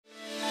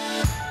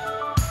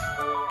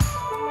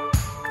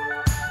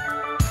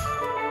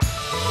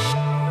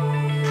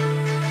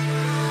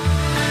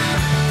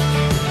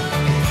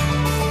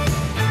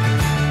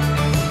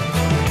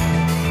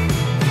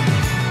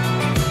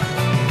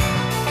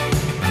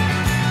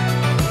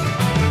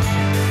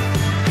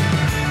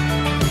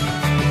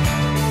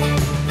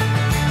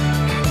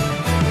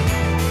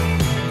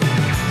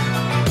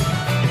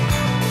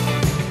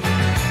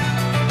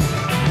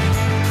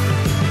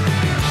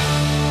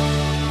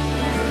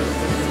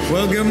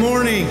Well, good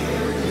morning.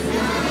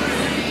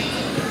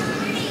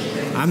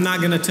 I'm not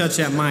going to touch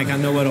that mic. I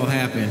know what'll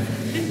happen.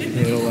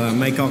 It'll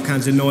make all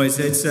kinds of noise.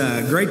 It's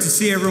great to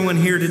see everyone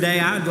here today.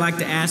 I'd like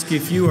to ask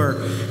if you are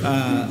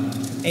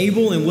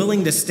able and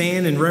willing to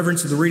stand in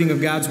reverence of the reading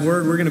of God's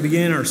Word. We're going to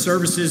begin our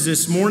services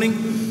this morning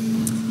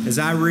as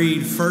I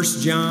read 1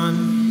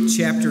 John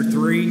chapter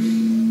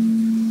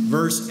 3,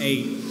 verse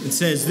 8. It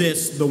says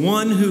this: "The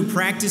one who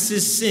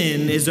practices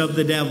sin is of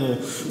the devil,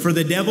 for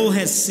the devil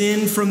has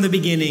sinned from the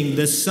beginning.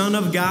 The Son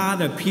of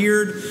God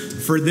appeared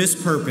for this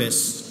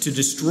purpose, to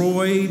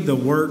destroy the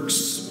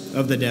works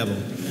of the devil."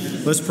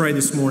 Let's pray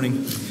this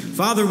morning.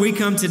 Father, we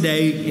come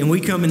today, and we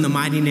come in the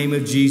mighty name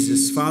of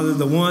Jesus. Father,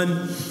 the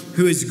one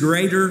who is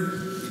greater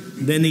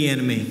than the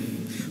enemy.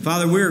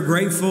 Father, we are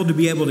grateful to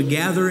be able to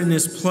gather in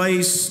this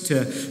place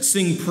to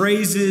sing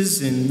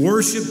praises and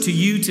worship to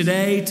you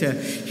today, to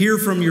hear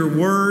from your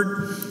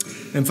word.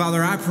 And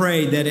Father, I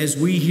pray that as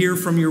we hear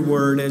from your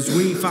word,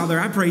 Father,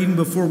 I pray even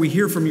before we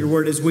hear from your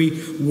word, as we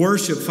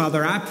worship,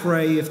 Father, I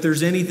pray if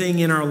there's anything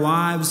in our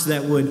lives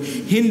that would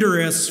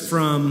hinder us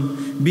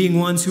from being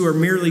ones who are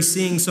merely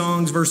singing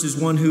songs versus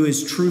one who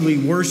is truly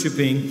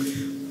worshiping,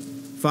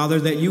 Father,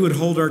 that you would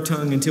hold our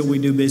tongue until we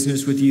do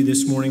business with you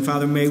this morning.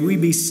 Father, may we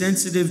be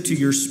sensitive to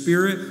your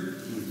spirit.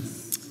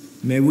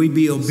 May we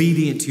be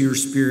obedient to your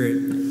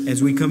spirit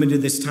as we come into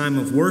this time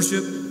of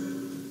worship.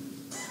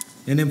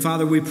 And then,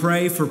 Father, we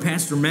pray for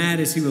Pastor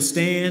Matt as he will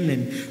stand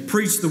and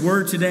preach the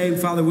word today.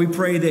 Father, we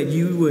pray that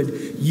you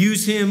would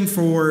use him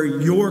for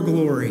your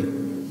glory,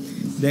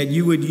 that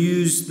you would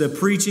use the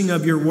preaching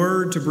of your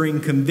word to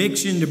bring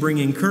conviction, to bring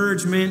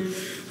encouragement.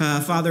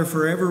 Father,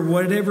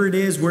 whatever it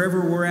is,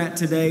 wherever we're at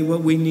today,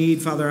 what we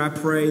need, Father, I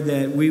pray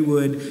that we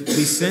would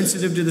be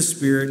sensitive to the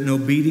Spirit and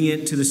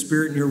obedient to the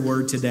Spirit in your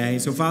word today.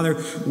 So, Father,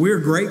 we're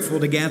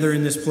grateful to gather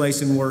in this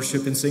place and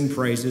worship and sing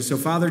praises. So,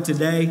 Father,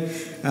 today,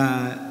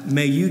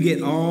 may you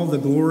get all the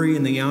glory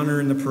and the honor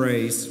and the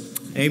praise.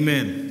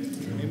 Amen.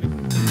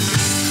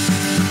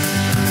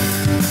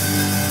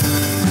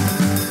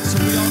 So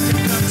we all can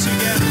come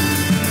together.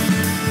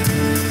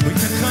 We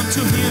can come to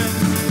him.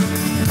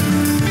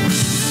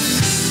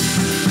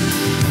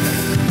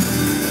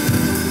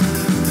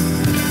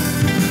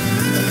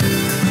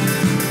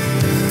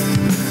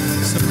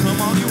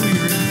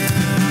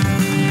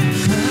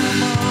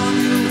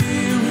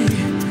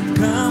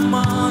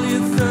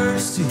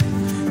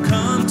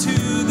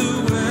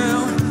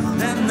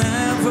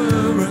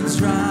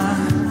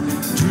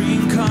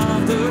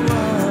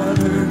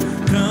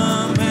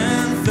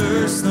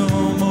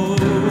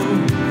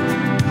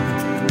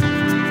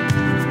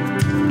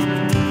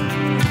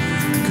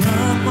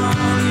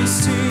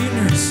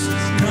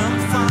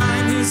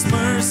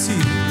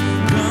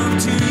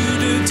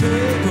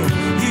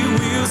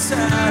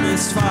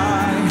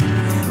 Satisfy,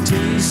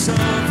 taste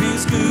of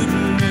his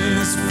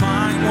goodness,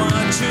 find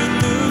what you're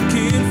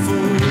looking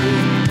for.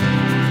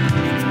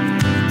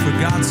 For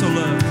God so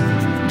loved,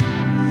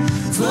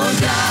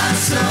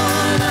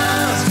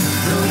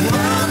 the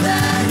world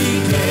that he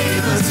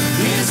gave us,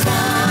 his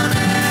one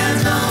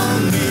and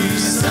only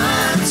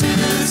Son to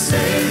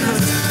save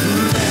us.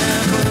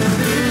 Whoever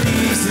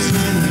believes in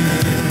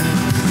him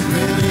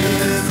will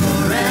live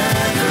forever.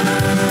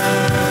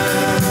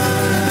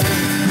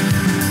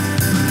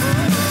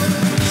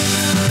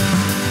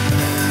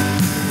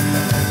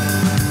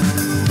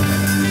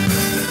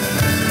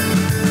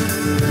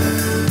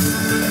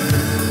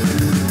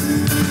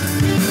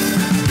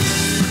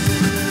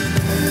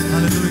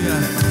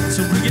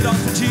 So bring it on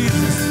to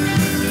Jesus.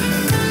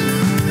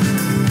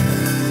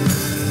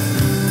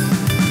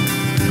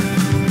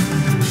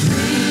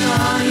 Bring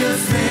all your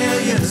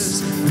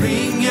failures,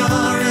 bring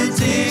your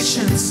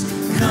addictions.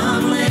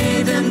 Come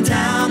lay them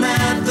down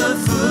at the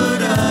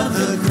foot of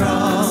the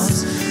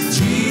cross.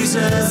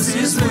 Jesus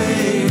is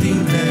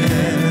waiting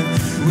there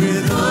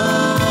with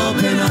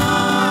open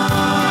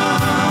arms.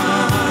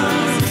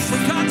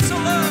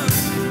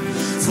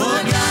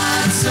 For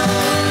God so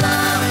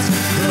loved,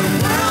 the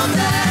world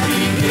that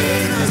he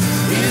gave us,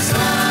 his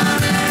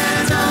one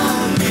and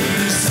only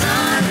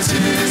Son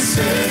to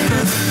save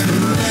us.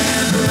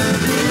 Whoever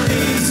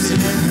believes in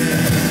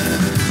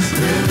him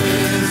will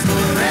live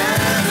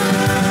forever.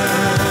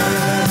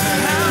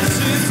 House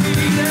is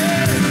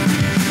needed,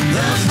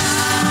 the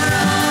power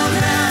of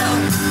hell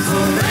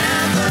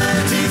forever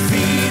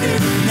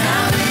defeated.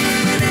 Now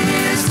it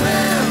is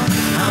well,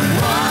 I'm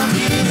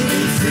walking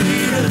in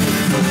freedom.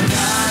 For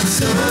God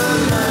so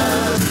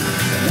loved,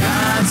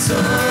 God so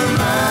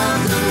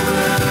loved the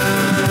world.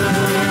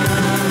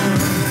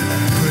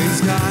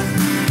 Praise God,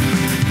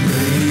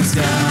 praise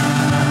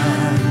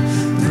God,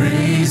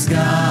 praise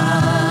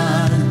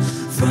God,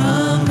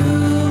 from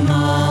whom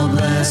all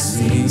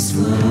blessings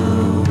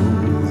flow.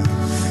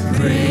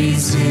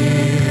 Praise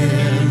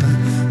him,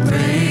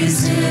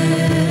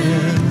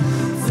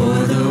 for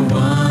the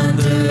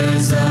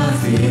wonders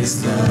of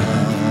his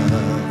love.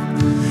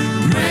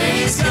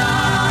 Praise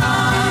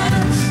God,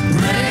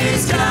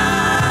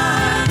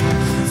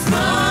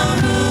 from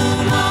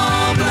whom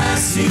all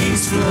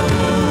blessings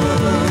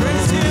flow.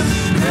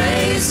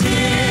 Praise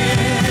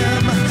him,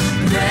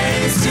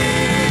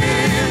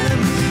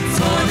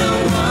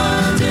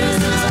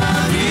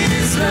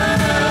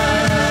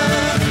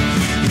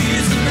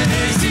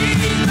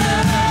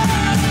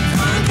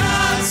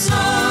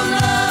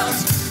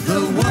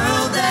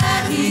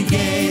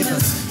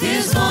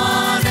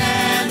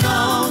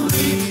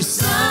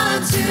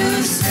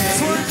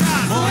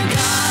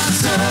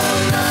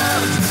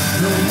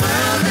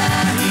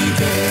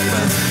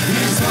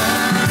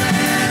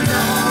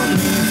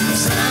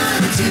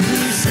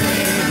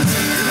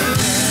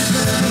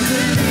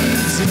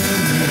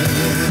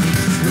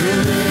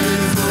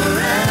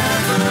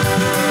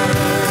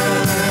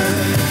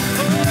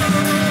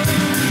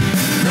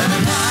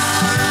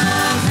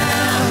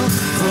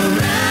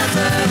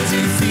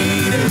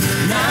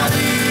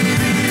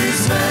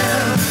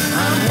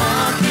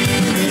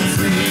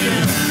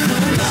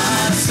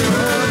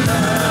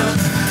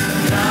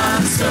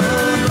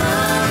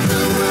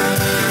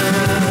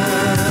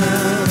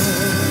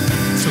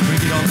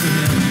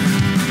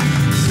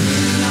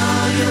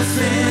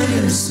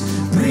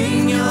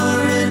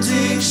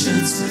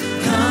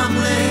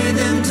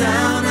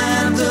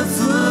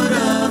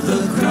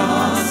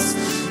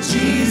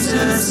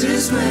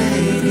 Jesus is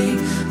waiting.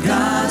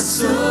 God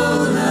so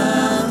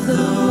loved the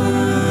world.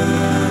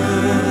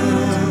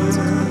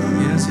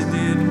 Yes, He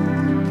did.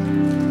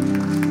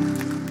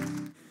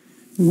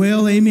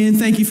 Well, amen.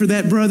 Thank you for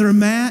that, Brother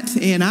Matt.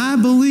 And I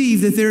believe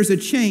that there's a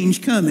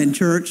change coming,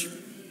 church.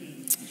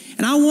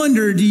 And I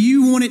wonder, do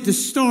you want it to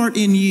start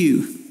in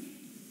you?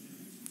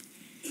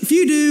 If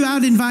you do,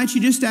 I'd invite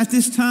you just at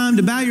this time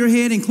to bow your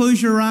head and close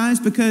your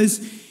eyes, because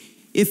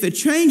if a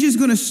change is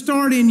going to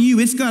start in you,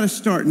 it's got to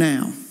start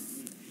now.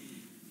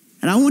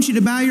 And I want you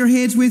to bow your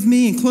heads with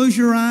me and close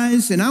your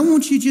eyes. And I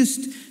want you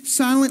just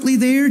silently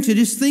there to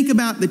just think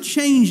about the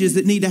changes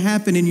that need to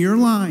happen in your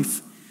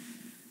life.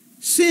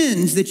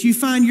 Sins that you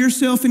find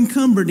yourself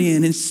encumbered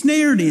in,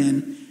 ensnared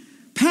in,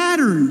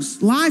 patterns,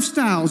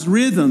 lifestyles,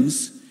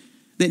 rhythms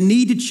that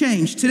need to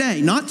change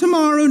today. Not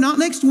tomorrow, not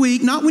next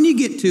week, not when you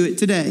get to it,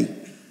 today.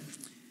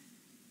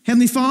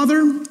 Heavenly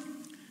Father,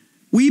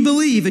 we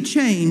believe a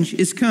change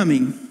is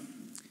coming,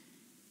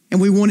 and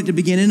we want it to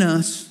begin in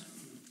us.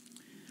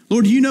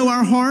 Lord, you know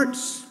our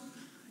hearts,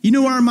 you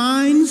know our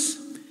minds,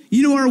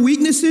 you know our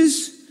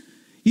weaknesses,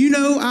 you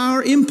know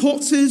our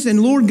impulses,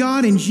 and Lord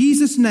God, in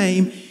Jesus'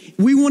 name,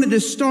 we want it to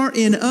start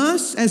in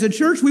us as a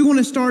church. We want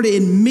to start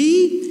in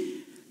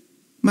me.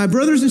 My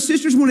brothers and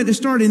sisters want it to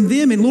start in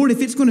them, and Lord, if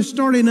it's going to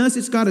start in us,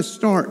 it's got to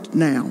start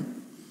now.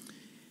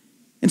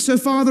 And so,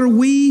 Father,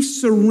 we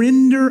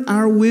surrender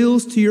our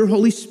wills to your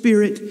Holy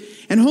Spirit.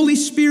 And Holy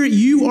Spirit,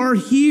 you are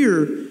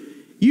here.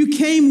 You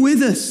came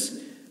with us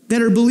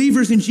that are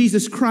believers in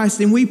Jesus Christ.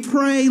 And we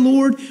pray,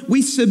 Lord,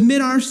 we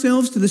submit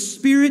ourselves to the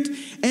Spirit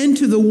and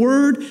to the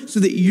Word so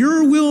that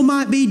your will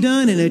might be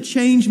done and a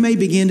change may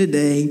begin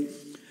today.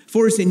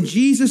 For us in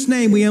Jesus'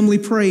 name we humbly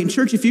pray. And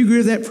church, if you agree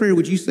with that prayer,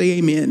 would you say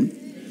amen?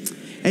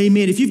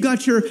 Amen. If you've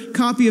got your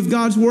copy of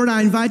God's Word,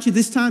 I invite you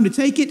this time to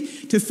take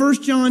it to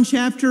 1 John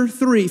chapter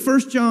 3.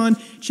 1 John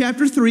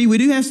chapter 3. We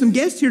do have some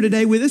guests here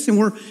today with us, and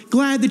we're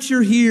glad that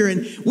you're here.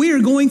 And we are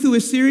going through a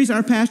series.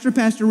 Our pastor,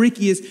 Pastor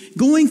Ricky, is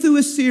going through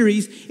a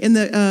series in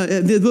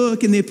the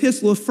book, in the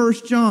epistle of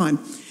 1 John.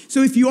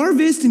 So if you are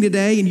visiting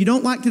today and you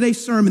don't like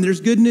today's sermon,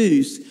 there's good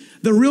news.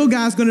 The real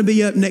guy's going to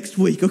be up next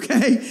week,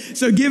 okay?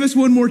 So give us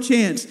one more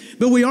chance.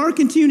 But we are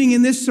continuing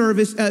in this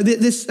service,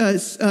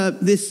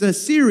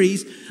 this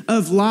series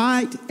of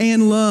light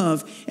and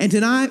love. And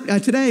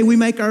today we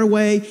make our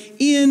way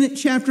in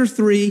chapter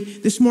 3.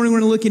 This morning we're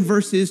going to look in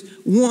verses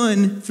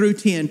 1 through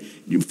 10.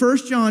 1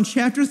 John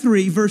chapter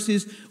 3,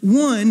 verses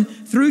 1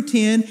 through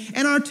 10.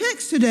 And our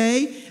text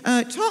today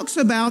talks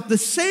about the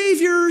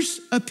Savior's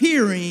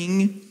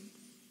appearing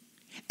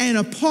and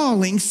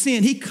appalling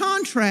sin. He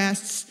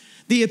contrasts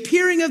the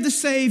appearing of the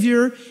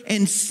Savior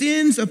and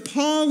sin's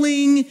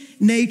appalling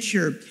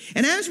nature.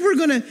 And as we're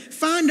going to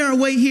find our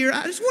way here,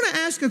 I just want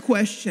to ask a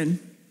question.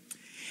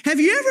 Have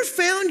you ever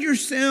found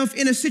yourself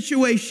in a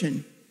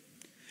situation?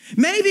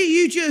 Maybe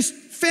you just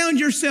found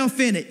yourself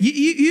in it.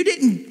 You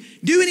didn't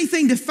do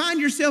anything to find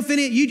yourself in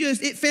it.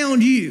 It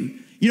found you.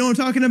 You know what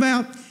I'm talking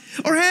about?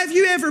 Or have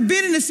you ever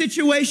been in a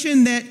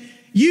situation that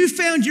you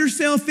found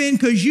yourself in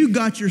because you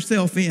got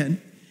yourself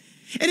in?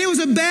 And it was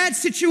a bad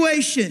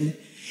situation.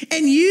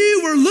 And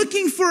you were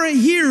looking for a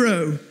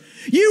hero.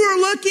 You were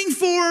looking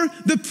for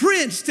the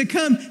prince to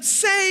come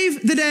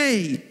save the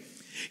day.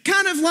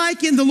 Kind of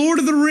like in The Lord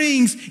of the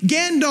Rings,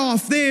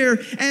 Gandalf there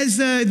as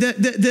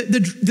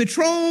the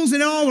trolls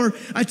and all are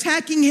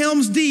attacking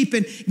Helm's Deep,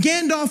 and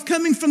Gandalf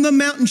coming from the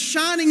mountain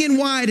shining in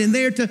white and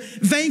there to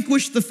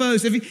vanquish the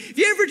foes. Have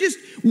you ever just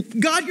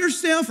got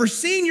yourself or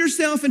seen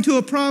yourself into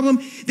a problem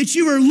that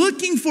you were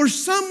looking for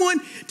someone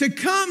to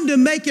come to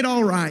make it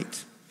all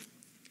right?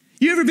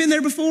 You ever been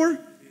there before?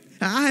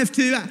 I have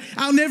too.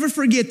 I'll never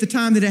forget the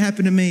time that it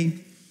happened to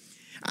me.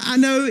 I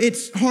know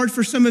it's hard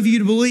for some of you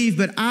to believe,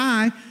 but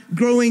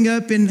growing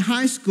up in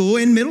high school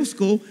and middle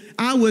school,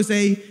 I was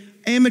a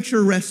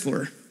amateur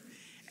wrestler.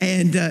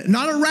 And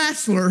not a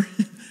wrestler,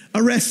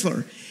 a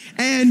wrestler.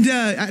 And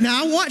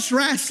now I watched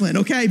wrestling,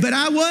 okay, but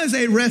I was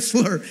a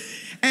wrestler.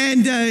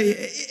 And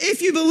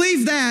if you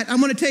believe that, I'm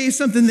going to tell you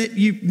something that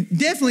you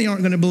definitely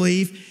aren't going to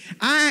believe.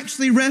 I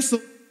actually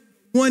wrestled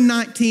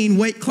 119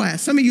 weight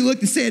class. Some of you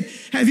looked and said,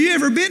 have you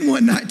ever been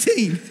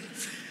 119?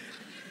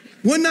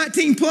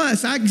 119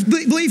 plus. I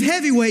believe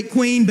heavyweight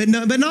queen, but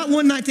not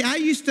 119. I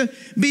used to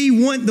be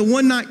the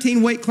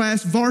 119 weight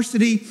class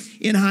varsity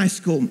in high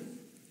school.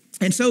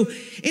 And so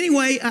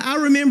anyway, I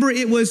remember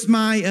it was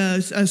my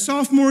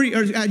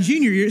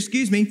junior year,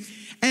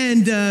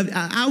 and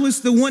I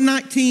was the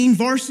 119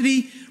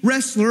 varsity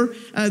wrestler.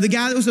 The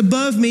guy that was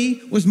above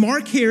me was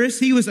Mark Harris.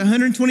 He was a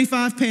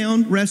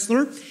 125-pound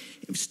wrestler,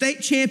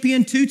 state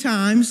champion 2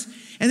 times.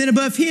 And then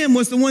above him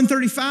was the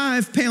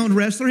 135-pound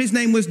wrestler. His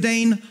name was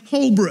Dane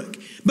Holbrook.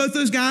 Both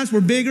those guys were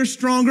bigger,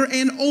 stronger,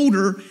 and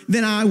older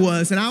than I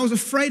was. And I was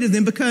afraid of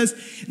them because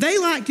they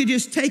like to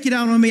just take it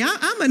out on me.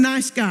 I'm a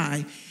nice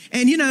guy.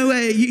 And,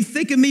 you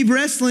think of me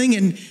wrestling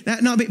and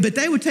that, but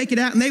they would take it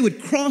out and they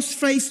would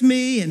cross-face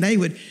me and they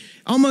would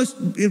almost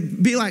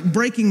be like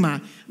breaking my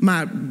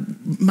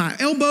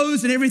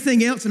elbows and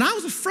everything else. And I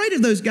was afraid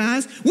of those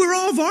guys. We were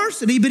all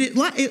varsity, but it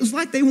was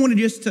like they wanted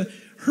just to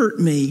hurt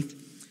me.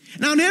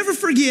 And I'll never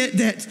forget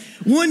that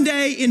one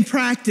day in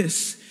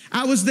practice,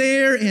 I was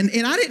there, and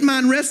I didn't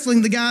mind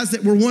wrestling the guys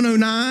that were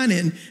 109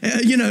 and,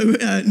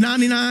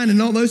 99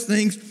 and all those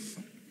things.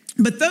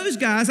 But those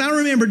guys, I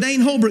remember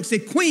Dane Holbrook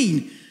said,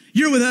 "Queen,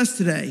 you're with us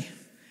today."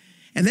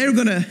 And they're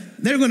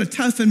gonna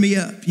toughen me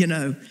up,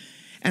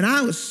 And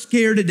I was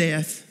scared to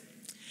death.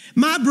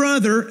 My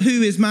brother,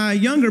 who is my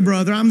younger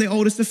brother, I'm the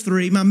oldest of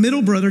three, my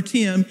middle brother,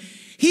 Tim,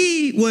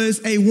 he was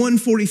a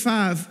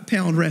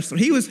 145-pound wrestler.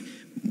 He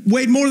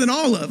weighed more than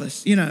all of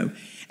us,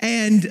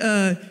 And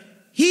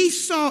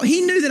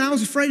he knew that I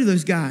was afraid of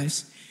those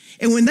guys.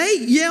 And when they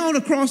yelled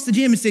across the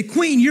gym and said,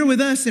 "Queen, you're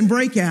with us in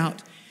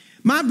breakout,"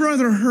 my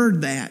brother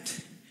heard that.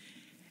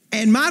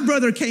 And my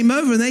brother came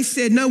over and they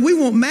said, "No, we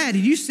want Maddie.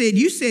 You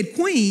said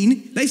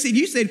Queen." They said,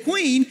 "You said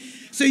Queen,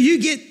 so you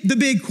get the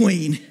big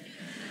queen."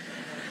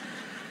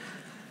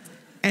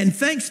 And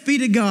thanks be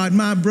to God,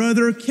 my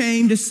brother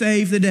came to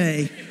save the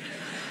day.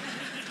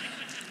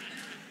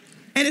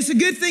 And it's a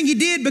good thing he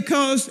did,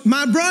 because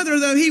my brother,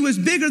 though he was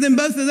bigger than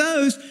both of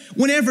those,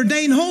 whenever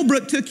Dane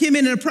Holbrook took him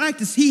into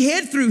practice, he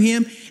head through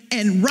him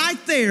and right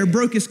there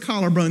broke his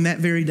collarbone that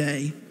very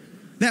day.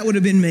 That would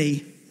have been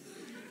me.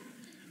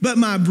 But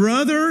my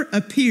brother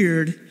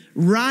appeared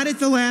right at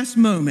the last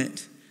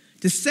moment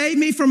to save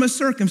me from a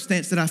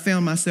circumstance that I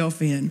found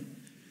myself in.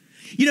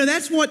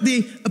 That's what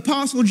the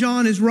Apostle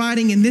John is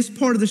writing in this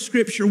part of the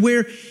scripture,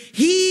 where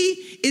he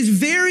is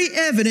very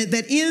evident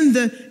that in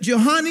the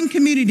Johannine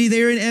community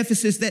there in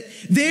Ephesus, that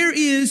there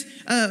is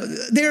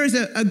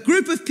a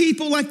group of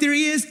people, like there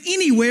is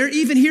anywhere,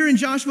 even here in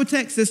Joshua,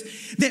 Texas,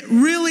 that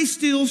really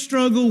still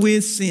struggle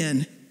with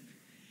sin.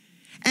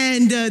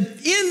 And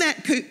in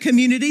that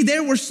community,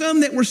 there were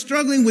some that were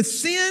struggling with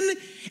sin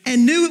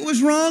and knew it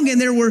was wrong. And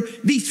there were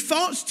these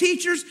false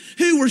teachers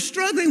who were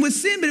struggling with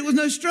sin, but it was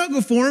no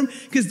struggle for them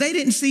because they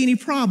didn't see any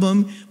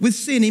problem with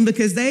sinning,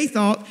 because they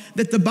thought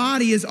that the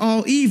body is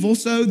all evil.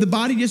 So the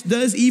body just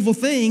does evil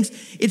things.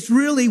 It's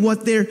really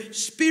what their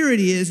spirit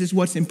is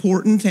what's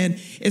important. And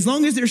as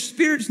long as their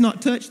spirit's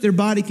not touched, their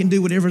body can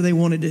do whatever they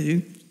want to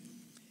do.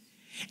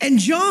 And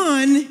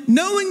John,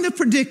 knowing the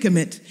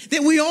predicament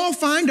that we all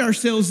find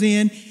ourselves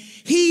in,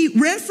 he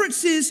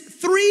references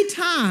 3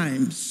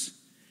 times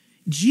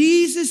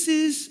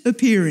Jesus'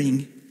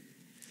 appearing.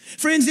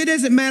 Friends, it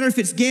doesn't matter if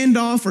it's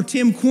Gandalf or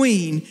Tim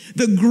Queen,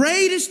 the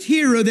greatest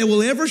hero that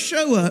will ever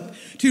show up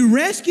to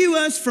rescue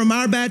us from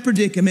our bad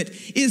predicament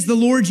is the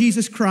Lord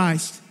Jesus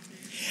Christ.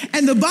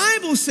 And the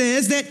Bible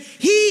says that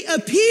he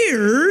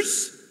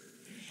appears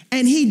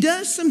and he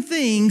does some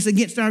things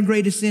against our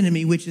greatest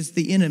enemy, which is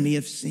the enemy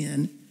of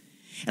sin.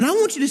 And I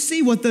want you to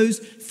see what those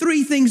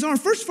 3 things are.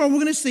 First of all, we're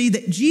going to see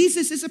that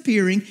Jesus is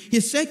appearing,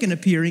 his second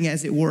appearing,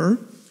 as it were.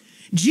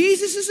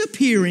 Jesus'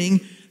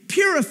 appearing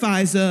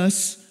purifies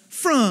us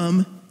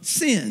from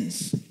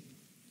sins.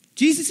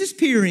 Jesus'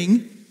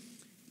 appearing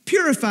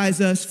purifies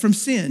us from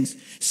sins.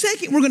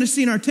 Second, we're going to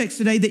see in our text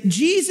today that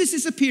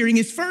Jesus' appearing,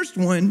 his first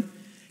one,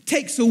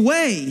 takes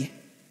away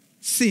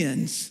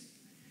sins.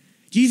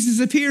 Jesus'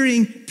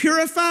 appearing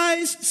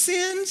purifies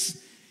sins.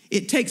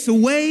 It takes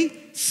away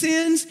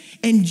sins.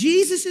 And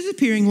Jesus'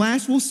 appearing,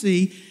 last we'll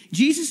see,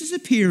 Jesus'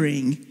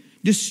 appearing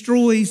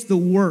destroys the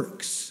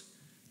works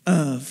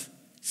of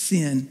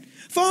sin.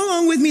 Follow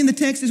along with me in the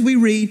text as we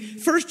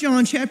read 1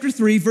 John chapter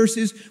 3,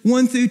 verses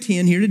 1 through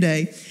 10 here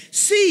today.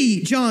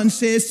 See, John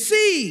says,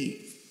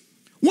 see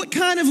what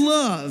kind of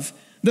love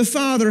the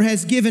Father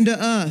has given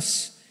to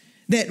us,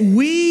 that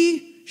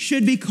we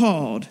should be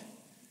called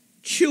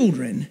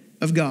children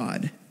of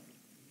God.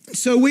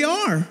 So we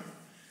are.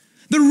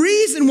 The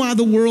reason why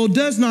the world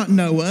does not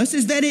know us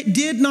is that it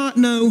did not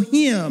know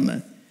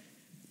him.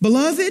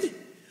 Beloved,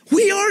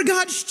 we are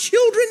God's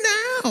children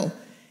now.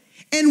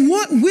 And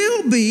what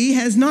will be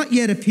has not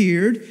yet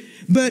appeared,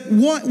 but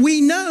what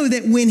we know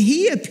that when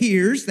he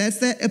appears, that's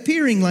that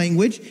appearing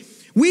language,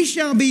 we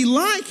shall be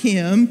like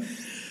him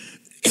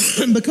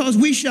because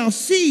we shall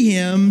see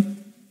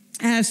him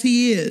as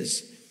he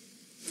is.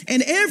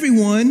 And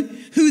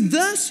everyone who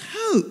thus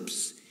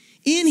hopes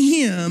in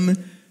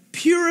him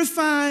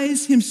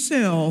purifies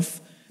himself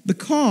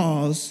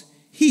because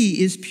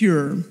he is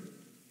pure.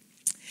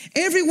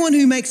 Everyone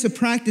who makes a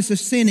practice of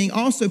sinning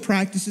also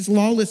practices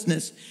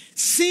lawlessness.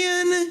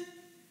 Sin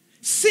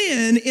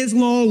is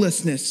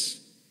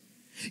lawlessness.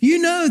 You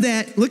know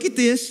that, look at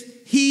this,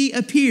 he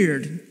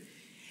appeared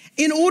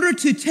in order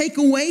to take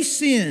away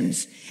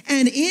sins,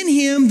 and in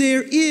him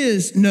there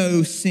is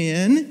no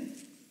sin.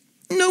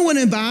 No one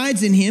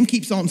abides in him,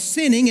 keeps on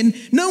sinning, and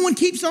no one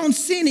keeps on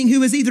sinning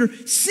who has either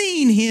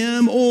seen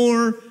him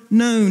or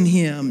known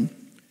him.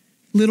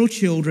 Little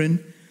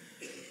children,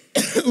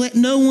 let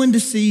no one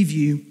deceive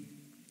you.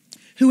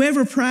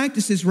 Whoever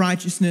practices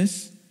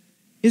righteousness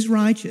is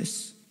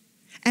righteous,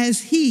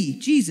 as he,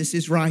 Jesus,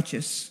 is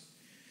righteous.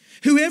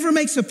 Whoever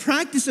makes a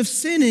practice of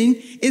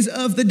sinning is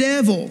of the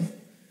devil,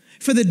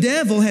 for the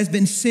devil has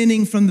been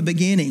sinning from the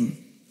beginning.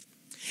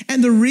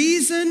 And the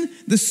reason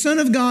the Son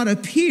of God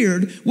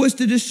appeared was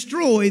to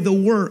destroy the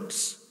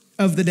works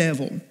of the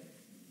devil.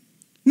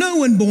 No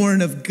one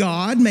born of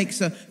God makes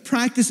a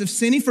practice of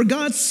sinning, for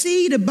God's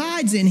seed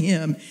abides in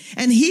him,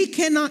 and he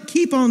cannot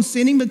keep on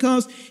sinning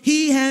because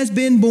he has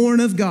been born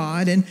of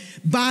God. And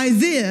by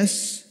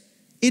this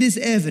it is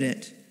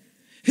evident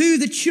who are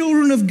the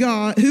children of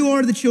God, and who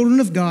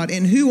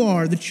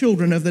are the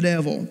children of the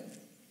devil.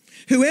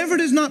 Whoever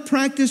does not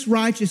practice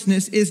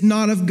righteousness is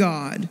not of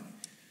God,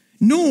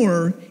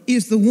 nor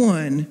is the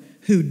one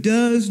who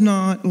does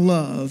not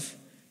love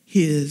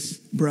his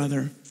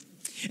brother.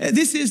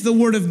 This is the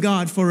word of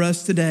God for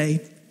us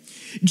today.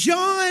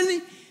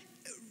 John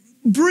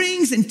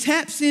brings and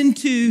taps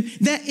into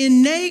that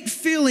innate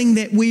feeling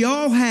that we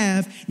all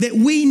have that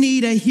we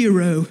need a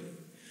hero.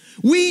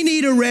 We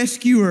need a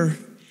rescuer.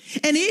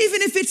 And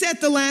even if it's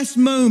at the last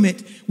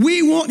moment,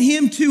 we want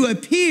him to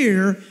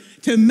appear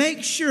to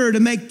make sure to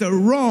make the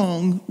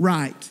wrong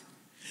right,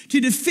 to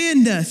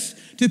defend us,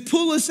 to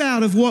pull us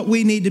out of what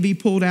we need to be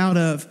pulled out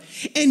of.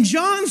 And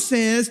John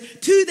says,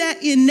 to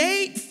that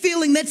innate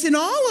feeling that's in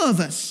all of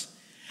us,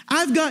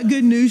 I've got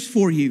good news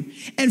for you.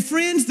 And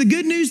friends, the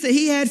good news that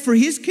he had for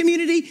his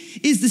community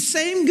is the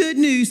same good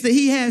news that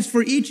he has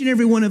for each and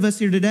every one of us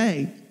here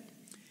today.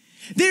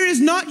 There is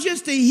not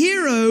just a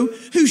hero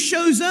who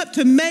shows up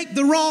to make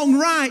the wrong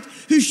right,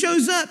 who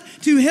shows up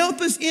to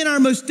help us in our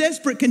most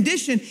desperate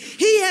condition.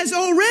 He has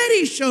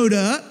already showed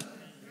up,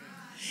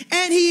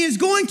 and he is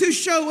going to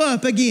show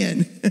up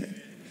again.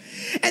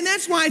 And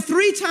that's why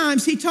 3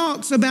 times he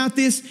talks about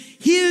this,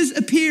 his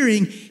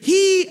appearing.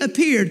 He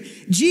appeared.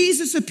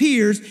 Jesus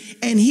appears,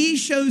 and he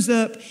shows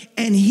up,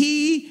 and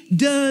he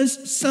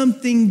does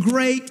something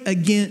great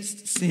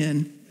against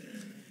sin.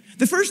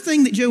 The first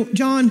thing that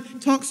John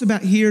talks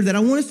about here that I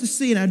want us to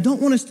see, and I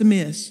don't want us to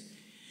miss,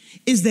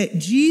 is that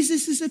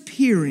Jesus'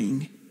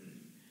 appearing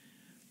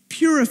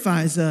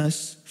purifies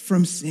us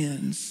from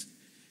sins.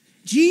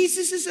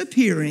 Jesus'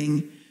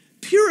 appearing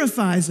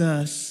purifies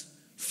us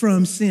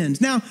from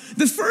sins. Now,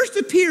 the first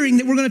appearing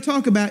that we're going to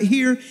talk about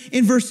here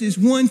in verses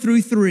 1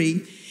 through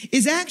 3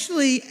 is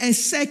actually a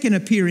second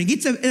appearing.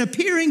 It's an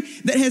appearing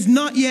that has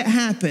not yet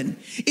happened.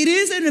 It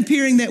is an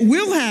appearing that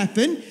will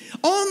happen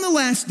on the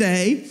last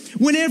day.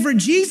 Whenever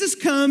Jesus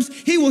comes,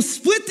 he will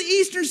split the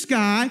eastern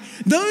sky.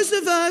 Those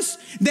of us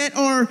that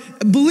are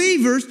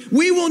believers,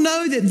 we will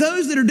know that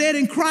those that are dead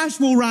in Christ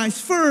will rise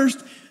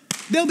first.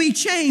 They'll be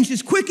changed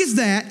as quick as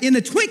that in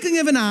the twinkling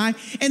of an eye.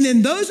 And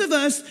then those of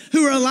us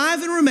who are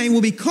alive and remain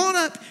will be caught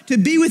up to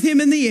be with him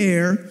in the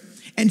air.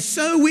 And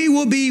so we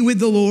will be with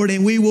the Lord,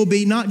 and we will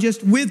be not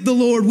just with the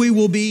Lord, we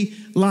will be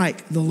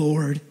like the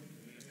Lord.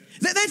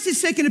 That's his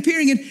second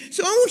appearing. And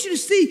so I want you to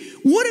see,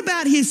 what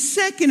about his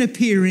second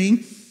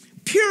appearing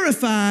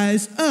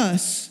purifies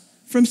us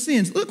from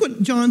sins? Look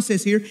what John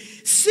says here.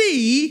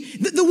 See,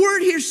 the word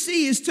here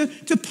see is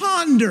to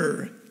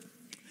ponder,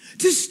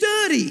 to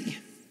study,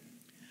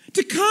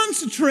 to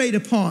concentrate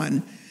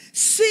upon,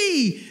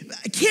 see,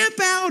 camp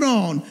out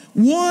on.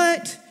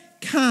 What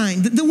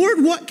kind? The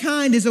word what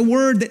kind is a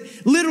word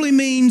that literally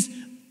means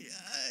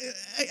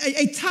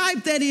a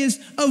type that is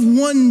of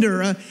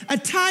wonder, a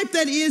type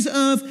that is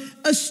of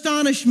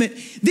astonishment.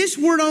 This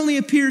word only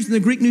appears in the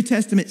Greek New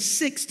Testament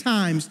 6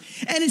 times.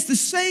 And it's the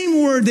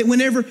same word that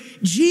whenever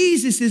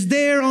Jesus is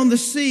there on the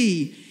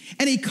sea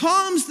and he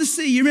calms the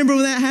sea, you remember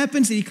when that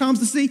happens? He calms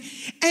the sea.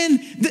 And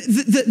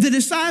the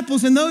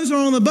disciples and those who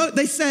are on the boat,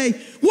 they say,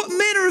 what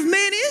manner of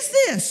man is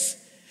this?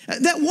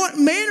 That what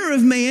manner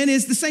of man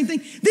is the same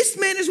thing. This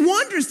man is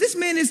wondrous. This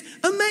man is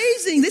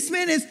amazing. This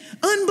man is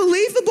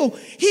unbelievable.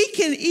 He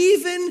can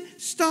even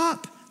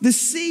stop the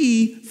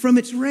sea from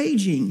its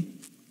raging.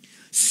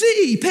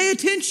 See, pay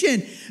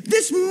attention.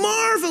 This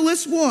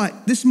marvelous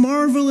what? This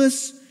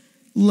marvelous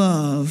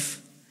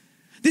love.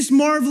 This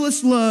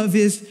marvelous love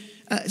is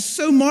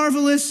so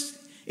marvelous.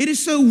 It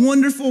is so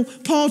wonderful.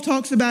 Paul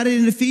talks about it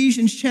in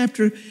Ephesians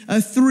chapter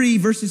 3,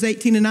 verses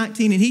 18 and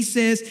 19. And he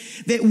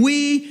says that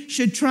we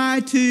should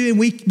try to,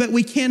 but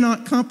we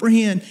cannot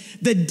comprehend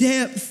the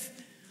depth,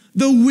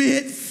 the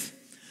width,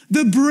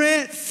 the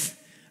breadth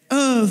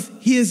of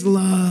his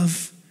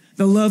love,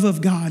 the love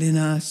of God in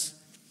us.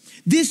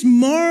 This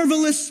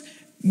marvelous,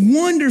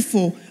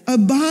 wonderful,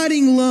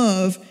 abiding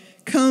love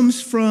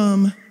comes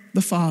from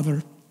the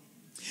Father.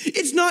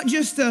 It's not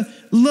just the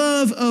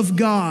love of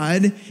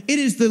God, it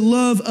is the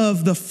love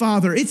of the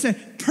Father. It's a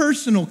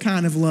personal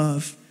kind of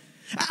love.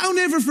 I'll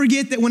never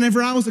forget that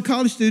whenever I was a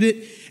college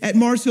student at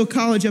Mars Hill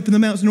College up in the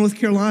mountains of North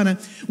Carolina,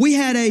 we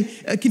had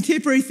a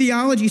contemporary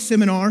theology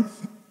seminar,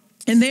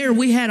 and there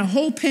we had a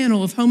whole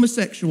panel of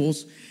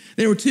homosexuals.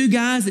 There were 2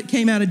 guys that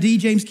came out of D.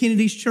 James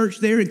Kennedy's church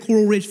there in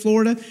Coral Ridge,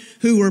 Florida,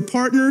 who were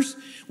partners.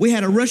 We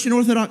had a Russian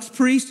Orthodox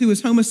priest who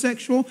was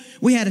homosexual.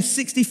 We had a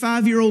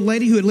 65-year-old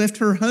lady who had left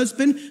her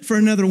husband for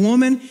another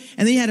woman.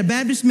 And then you had a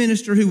Baptist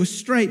minister who was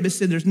straight but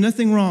said there's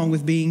nothing wrong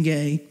with being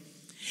gay.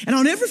 And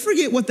I'll never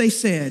forget what they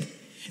said.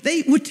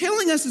 They were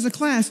telling us as a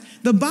class,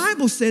 the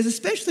Bible says,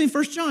 especially in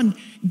 1 John,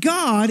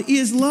 God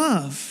is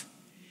love.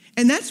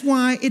 And that's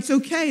why it's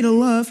okay to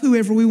love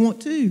whoever we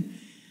want to.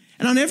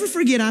 And I'll never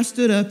forget, I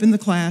stood up in the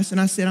class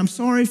and I said, I'm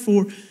sorry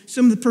for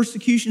some of the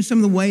persecution, some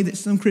of the way that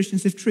some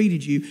Christians have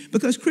treated you,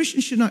 because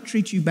Christians should not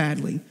treat you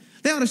badly.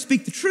 They ought to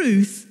speak the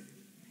truth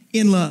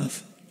in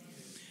love.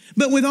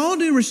 But with all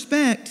due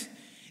respect,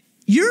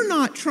 you're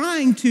not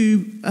trying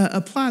to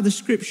apply the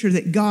scripture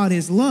that God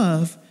is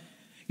love.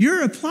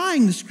 You're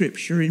applying the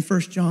scripture in 1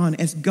 John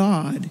as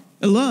God.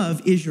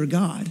 Love is your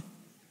God.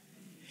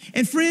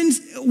 And friends,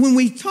 when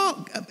we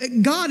talk,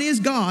 God is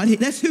God.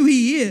 That's who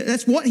he is.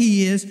 That's what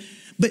he is.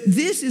 But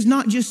this is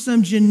not just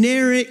some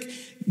generic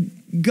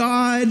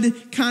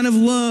God kind of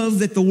love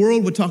that the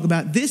world would talk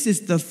about. This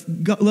is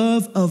the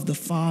love of the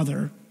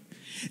Father.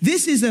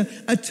 This is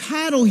a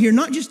title here,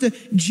 not just a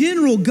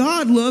general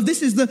God love.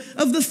 This is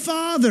of the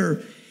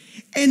Father.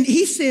 And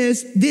he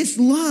says this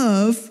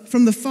love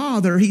from the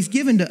Father he's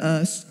given to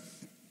us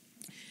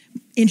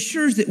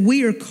ensures that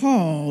we are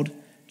called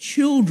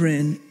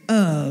children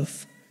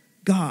of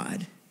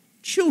God.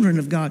 Children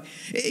of God.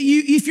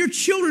 If you're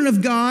children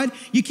of God,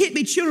 you can't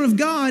be children of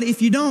God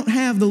if you don't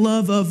have the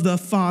love of the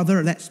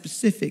Father, that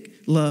specific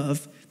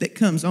love that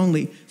comes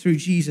only through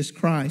Jesus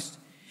Christ.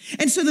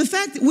 And so the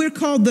fact that we're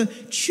called the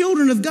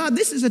children of God,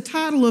 this is a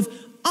title of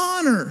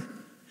honor.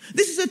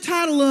 This is a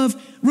title of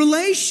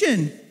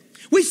relation.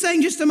 We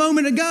sang just a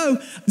moment ago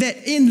that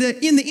in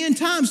the end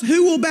times,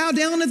 who will bow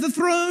down at the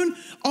throne?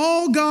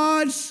 All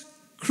God's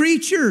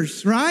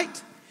creatures,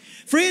 right?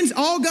 Friends,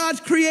 all God's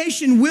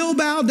creation will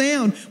bow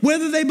down,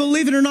 whether they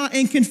believe it or not,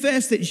 and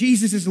confess that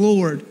Jesus is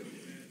Lord.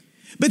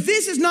 But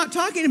this is not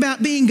talking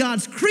about being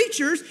God's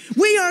creatures.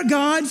 We are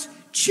God's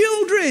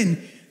children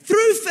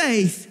through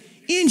faith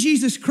in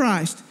Jesus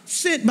Christ,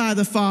 sent by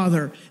the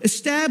Father,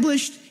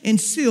 established and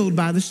sealed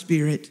by the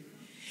Spirit.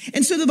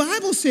 And so the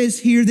Bible says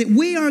here that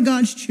we are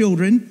God's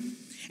children,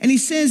 and he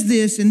says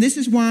this, and this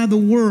is why the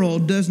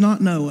world does not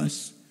know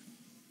us,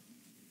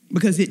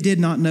 because it did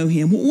not know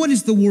him. What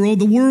is the world?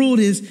 The world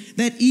is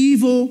that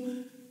evil,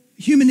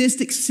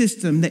 humanistic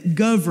system that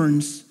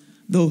governs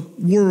the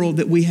world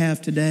that we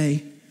have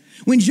today.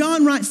 When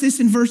John writes this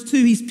in verse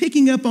 2, he's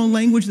picking up on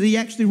language that he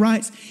actually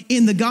writes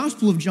in the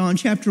Gospel of John,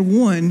 chapter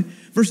 1,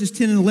 verses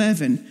 10 and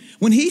 11,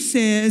 when he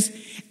says,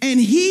 and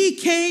he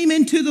came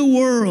into the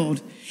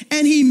world,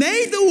 and he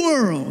made the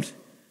world,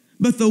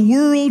 but the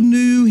world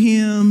knew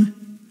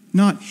him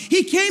not.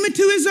 He came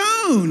into his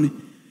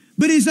own,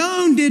 but his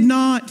own did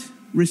not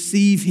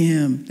receive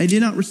him. They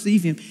did not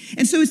receive him.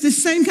 And so it's the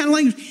same kind of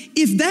language.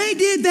 If they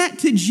did that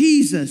to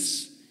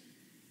Jesus,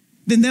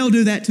 then they'll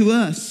do that to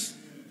us.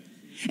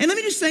 And let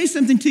me just say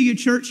something to you,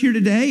 church, here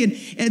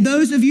today, and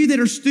those of you that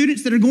are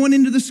students that are going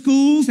into the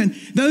schools, and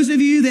those of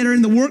you that are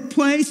in the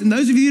workplace, and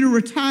those of you that are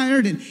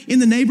retired and in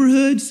the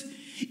neighborhoods,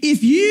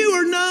 if you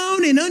are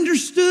known and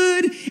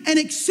understood and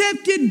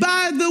accepted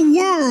by the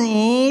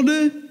world,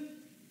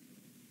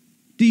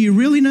 do you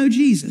really know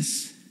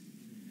Jesus?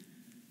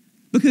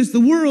 Because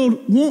the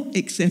world won't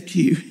accept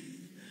you.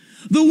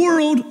 The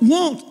world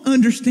won't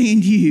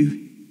understand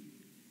you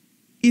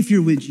if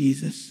you're with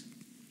Jesus.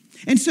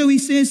 And so he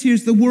says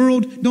here's the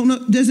world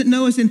doesn't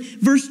know us. In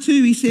verse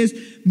 2, he says,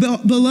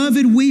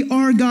 beloved, we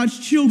are God's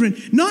children.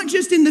 Not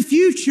just in the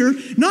future,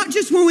 not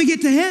just when we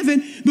get to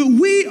heaven, but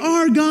we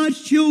are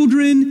God's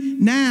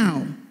children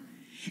now.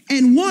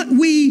 And what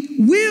we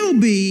will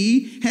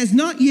be has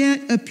not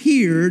yet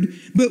appeared,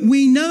 but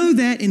we know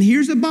that, and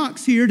here's a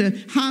box here to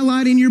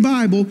highlight in your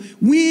Bible,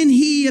 when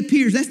he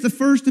appears. That's the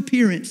first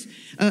appearance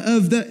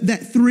of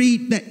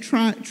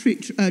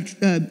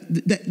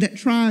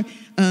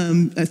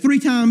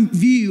three-time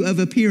view of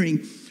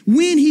appearing.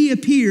 When he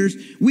appears,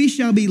 we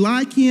shall be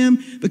like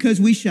him because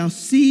we shall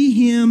see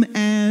him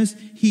as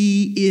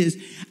he is.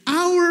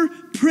 Our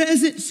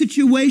present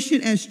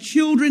situation as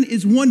children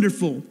is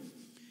wonderful.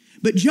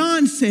 But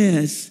John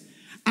says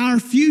our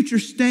future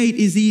state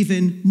is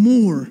even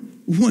more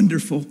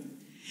wonderful.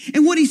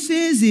 And what he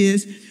says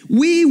is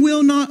we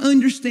will not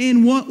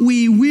understand what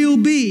we will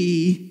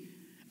be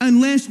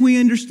unless we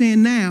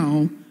understand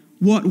now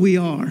what we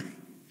are.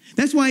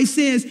 That's why he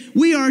says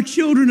we are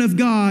children of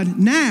God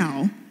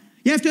now.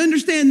 You have to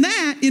understand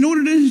that in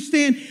order to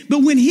understand.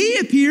 But when he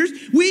appears,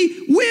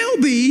 we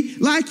will be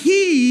like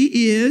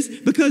he is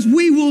because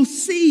we will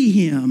see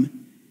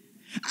him.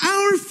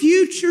 Our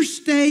future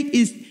state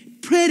is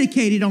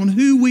predicated on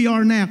who we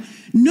are now.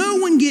 No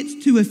one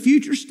gets to a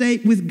future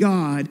state with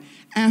God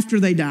after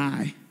they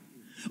die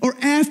or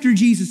after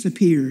Jesus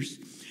appears.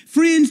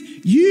 Friends,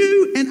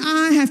 you and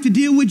I have to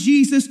deal with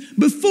Jesus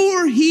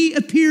before he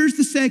appears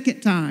the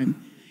second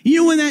time. You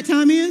know when that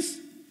time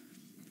is?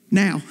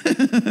 Now.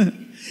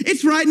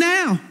 It's right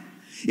now.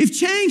 If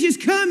change is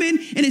coming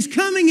and it's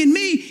coming in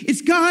me,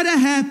 it's got to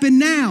happen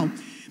now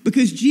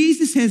because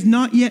Jesus has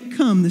not yet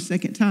come the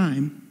second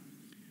time.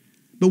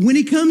 But when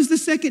he comes the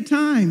second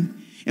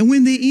time and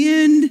when the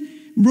end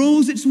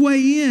rolls its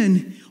way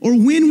in or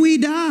when we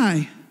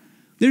die,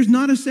 there's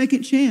not a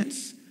second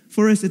chance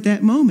for us at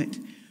that moment.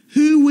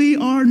 Who we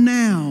are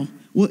now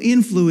will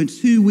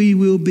influence who we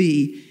will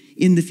be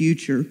in the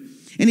future.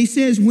 And he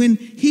says when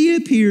he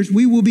appears,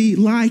 we will be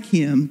like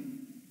him.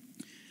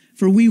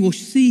 for we will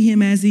see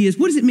him as he is.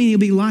 What does it mean he'll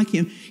be like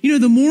him? You know,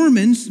 the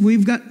Mormons,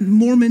 we've got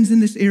Mormons in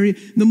this area.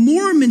 The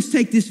Mormons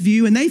take this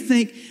view and they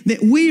think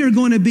that we are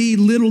going to be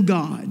little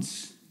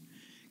gods.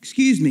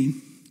 Excuse me.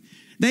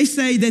 They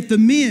say that the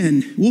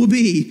men will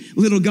be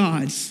little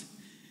gods.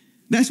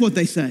 That's what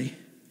they say.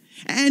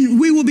 And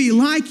we will be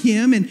like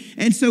him,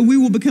 and so we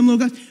will become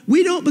little gods.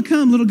 We don't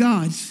become little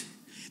gods.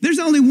 There's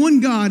only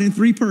one God in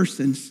three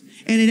persons,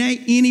 and it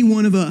ain't any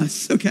one of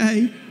us,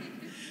 okay?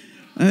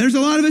 There's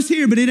a lot of us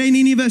here, but it ain't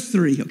any of us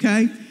three,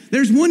 okay?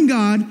 There's one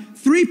God,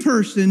 three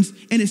persons,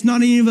 and it's not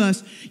any of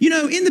us. You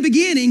know, in the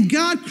beginning,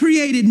 God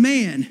created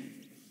man.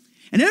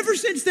 And ever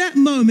since that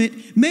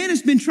moment, man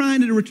has been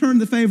trying to return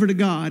the favor to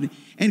God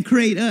and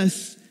create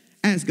us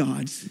as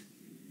gods.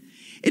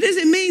 It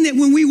doesn't mean that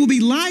when we will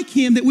be like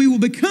him, that we will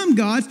become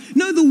gods.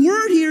 No, the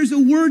word here is a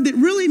word that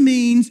really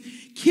means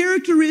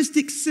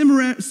characteristic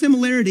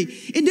similarity.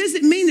 It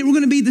doesn't mean that we're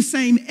going to be the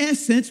same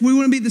essence, we're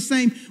going to be the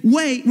same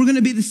weight, we're going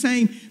to be the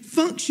same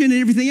function and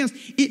everything else.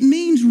 It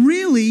means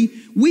really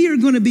we are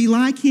going to be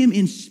like him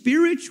in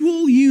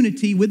spiritual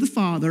unity with the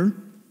Father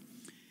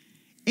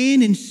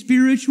and in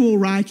spiritual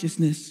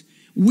righteousness.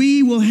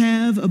 We will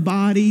have a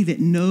body that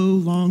no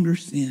longer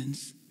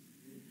sins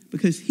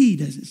because he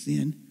doesn't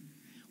sin.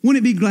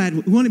 Wouldn't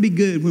it be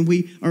good when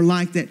we are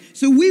like that?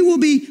 So we will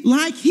be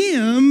like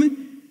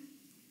him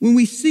when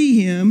we see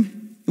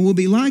him, and we'll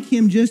be like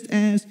him just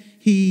as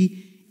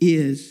he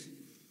is.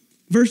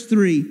 Verse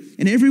 3,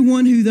 and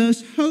everyone who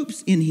thus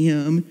hopes in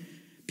him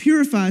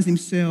purifies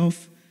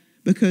himself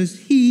because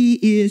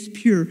he is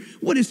pure.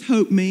 What does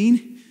hope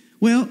mean?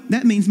 Well,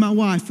 that means my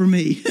wife for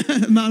me.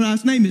 My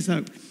last name is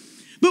Hope.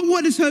 But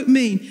what does hope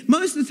mean?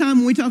 Most of the time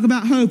when we talk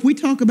about hope, we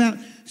talk about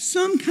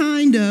some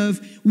kind of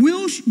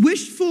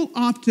wishful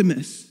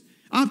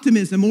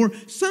optimism or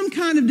some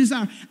kind of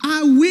desire.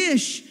 I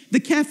wish the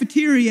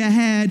cafeteria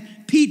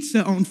had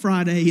pizza on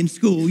Friday in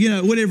school, you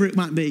know, whatever it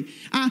might be.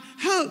 I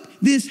hope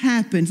this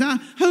happens. I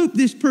hope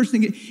this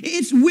person gets.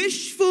 It's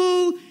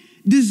wishful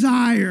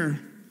desire.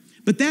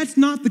 But that's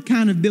not the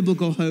kind of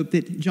biblical hope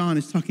that John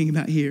is talking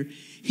about here.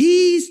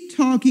 He's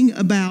talking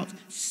about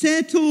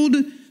settled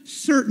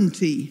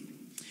certainty.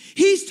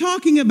 He's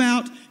talking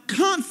about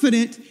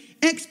confident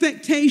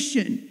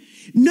expectation,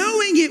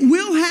 knowing it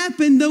will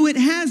happen though it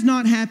has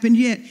not happened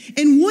yet.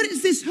 And what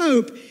is this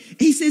hope?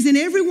 He says, and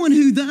everyone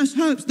who thus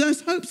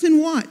hopes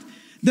in what?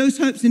 Those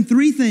hopes in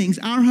three things.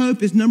 Our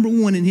hope is number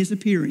one in his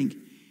appearing.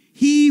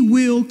 He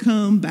will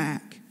come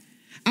back.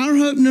 Our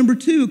hope number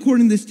two,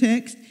 according to this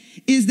text,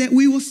 is that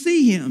we will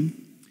see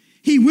him.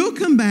 He will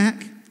come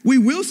back. We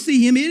will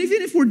see him,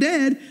 even if we're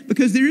dead,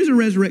 because there is a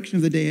resurrection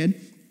of the dead.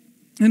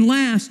 And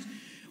last,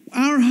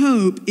 our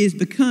hope is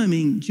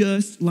becoming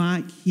just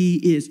like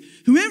he is.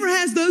 Whoever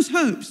has those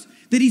hopes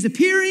that he's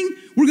appearing,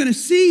 we're going to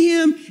see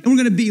him, and we're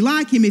going to be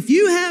like him. If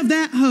you have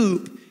that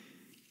hope,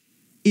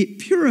 it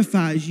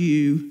purifies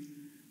you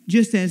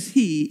just as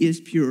he is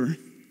pure.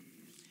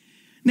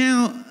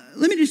 Now,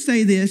 let me just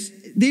say this.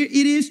 It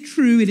is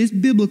true, it is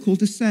biblical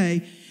to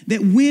say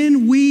that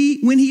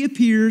when he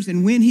appears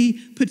and when he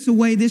puts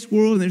away this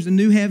world and there's a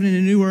new heaven and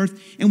a new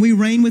earth and we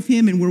reign with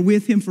him and we're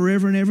with him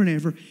forever and ever and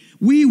ever,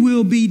 we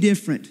will be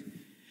different.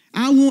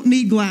 I won't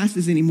need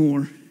glasses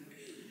anymore.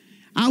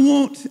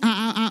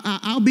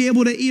 I'll be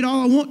able to eat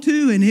all I want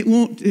to and it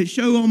won't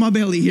show on my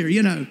belly here,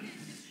 you know.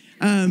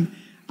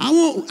 I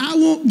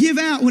won't give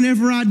out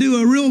whenever I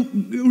do a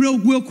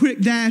real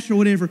quick dash or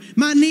whatever.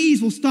 My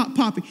knees will stop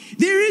popping.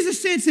 There is a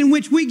sense in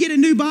which we get a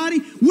new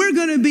body, we're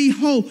going to be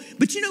whole.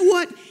 But you know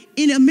what?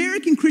 In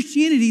American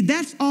Christianity,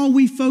 that's all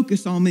we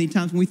focus on many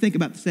times when we think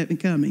about the second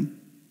coming.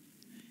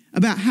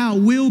 About how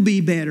we'll be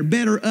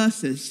better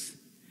us's.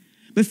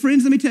 But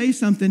friends, let me tell you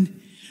something.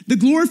 The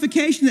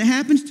glorification that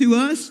happens to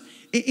us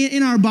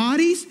in our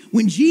bodies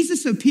when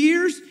Jesus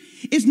appears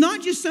is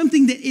not just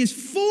something that is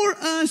for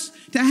us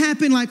to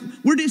happen like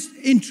we're just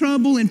in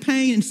trouble and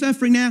pain and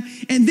suffering now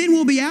and then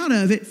we'll be out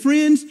of it.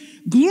 Friends,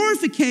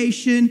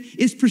 glorification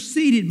is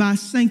preceded by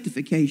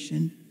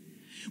sanctification,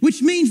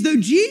 which means though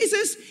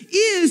Jesus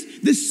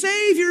is the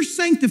Savior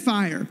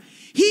sanctifier,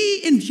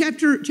 he, in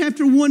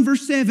chapter 1,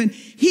 verse 7,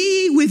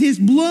 he with his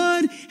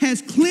blood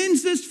has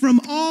cleansed us from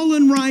all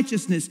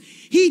unrighteousness.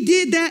 He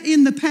did that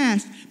in the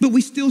past, but we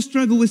still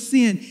struggle with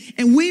sin.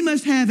 And we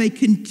must have a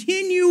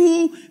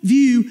continual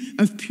view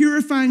of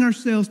purifying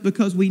ourselves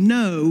because we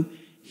know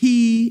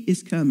he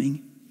is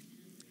coming.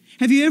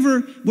 Were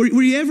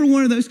you ever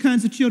one of those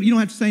kinds of children? You don't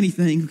have to say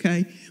anything,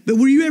 okay? But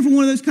were you ever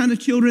one of those kind of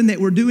children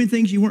that were doing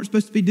things you weren't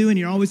supposed to be doing?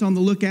 You're always on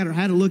the lookout or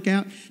had to look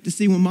out to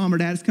see when mom or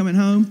dad is coming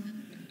home?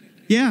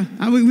 Yeah,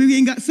 we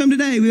even got some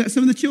today. We got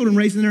some of the children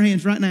raising their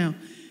hands right now.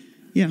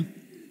 Yeah,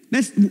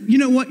 you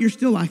know what? You're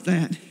still like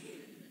that.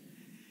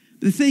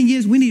 The thing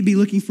is, we need to be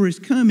looking for his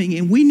coming,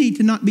 and we need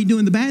to not be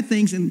doing the bad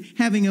things and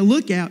having a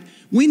lookout.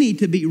 We need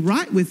to be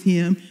right with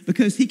him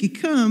because he could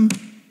come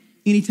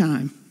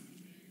anytime.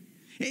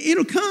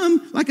 It'll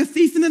come like a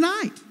thief in the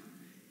night.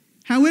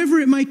 However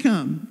it may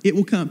come, it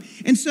will come.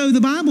 And so the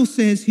Bible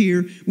says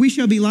here, we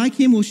shall be like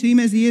him, we'll see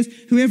him as he is.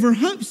 Whoever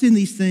hopes in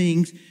these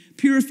things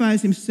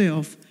purifies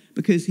himself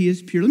because he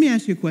is pure. Let me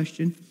ask you a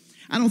question.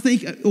 I don't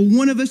think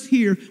one of us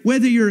here,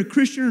 whether you're a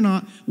Christian or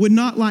not, would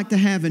not like to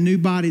have a new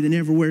body that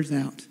never wears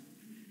out.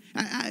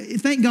 I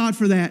thank God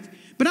for that.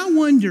 But I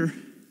wonder,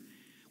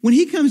 when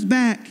he comes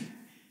back,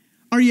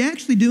 are you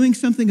actually doing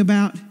something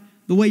about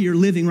the way you're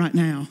living right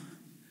now?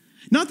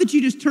 Not that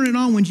you just turn it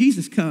on when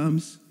Jesus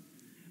comes,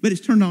 but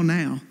it's turned on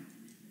now.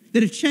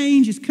 That a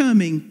change is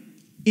coming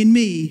in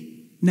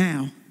me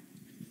now.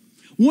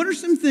 What are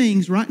some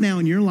things right now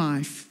in your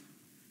life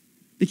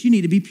that you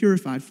need to be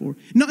purified for?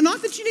 Not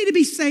that you need to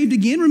be saved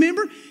again.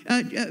 Remember,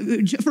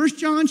 1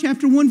 John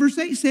chapter 1, verse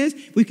 8 says,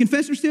 we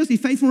confess our sins, he's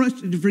faithful for us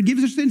to forgive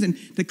us our sins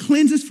and to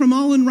cleanse us from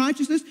all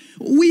unrighteousness.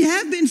 We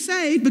have been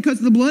saved because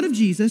of the blood of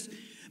Jesus,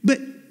 but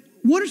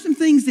what are some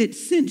things that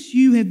since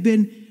you have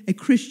been a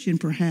Christian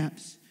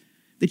perhaps,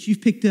 that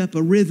you've picked up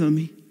a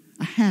rhythm,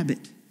 a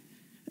habit,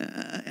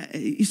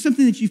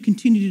 something that you've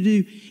continued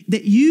to do,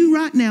 that you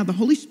right now, the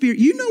Holy Spirit,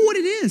 you know what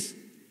it is.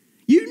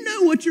 You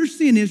know what your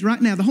sin is right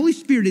now. The Holy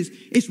Spirit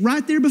it's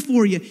right there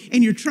before you,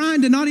 and you're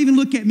trying to not even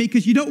look at me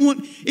because you don't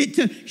want it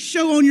to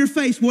show on your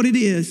face what it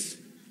is.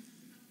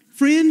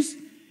 Friends,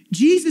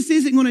 Jesus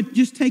isn't going to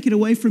just take it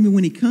away from you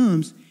when he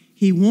comes.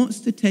 He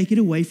wants to take it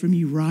away from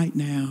you right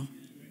now.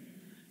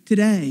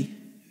 Today,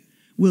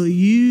 will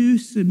you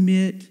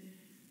submit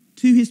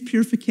to his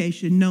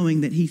purification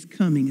knowing that he's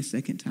coming a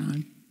second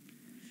time?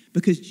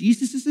 Because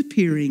Jesus'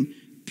 appearing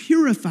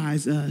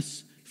purifies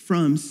us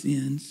from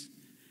sins.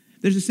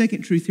 There's a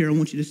second truth here I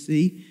want you to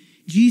see.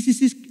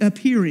 Jesus'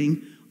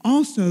 appearing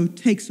also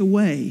takes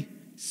away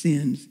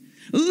sins.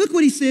 Look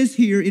what he says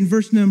here in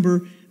verse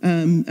number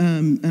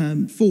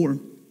 4.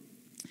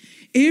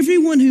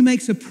 Everyone who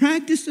makes a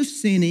practice of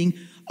sinning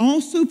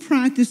also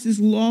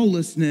practices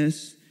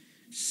lawlessness.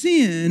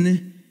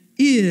 Sin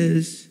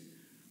is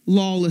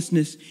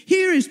lawlessness.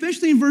 Here,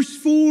 especially in verse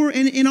 4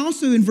 and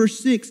also in verse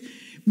 6,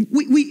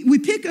 we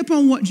pick up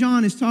on what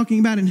John is talking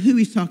about and who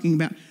he's talking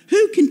about.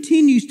 Who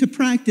continues to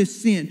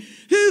practice sin?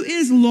 Who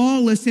is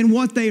lawless in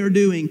what they are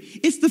doing?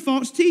 It's the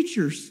false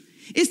teachers.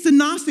 It's the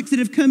Gnostics that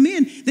have come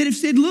in that have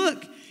said,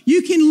 look,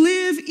 you can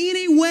live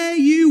any way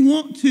you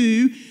want to.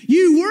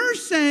 You were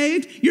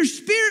saved. Your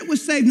spirit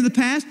was saved in the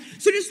past.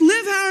 So just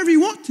live however you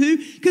want to,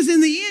 because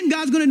in the end,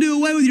 God's going to do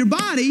away with your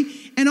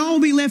body and all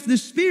will be left with the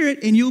spirit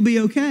and you'll be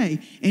okay.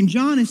 And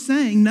John is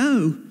saying,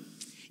 no,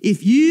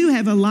 if you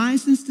have a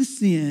license to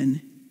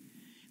sin,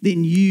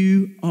 then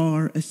you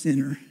are a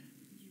sinner.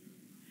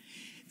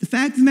 The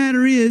fact of the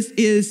matter is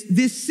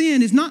this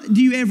sin is not,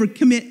 do you ever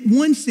commit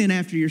one sin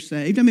after you're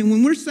saved? I mean,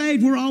 when we're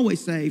saved, we're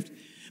always saved.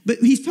 But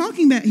he's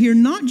talking about here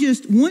not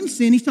just one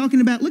sin. He's talking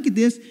about, look at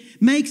this,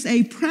 makes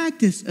a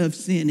practice of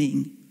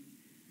sinning.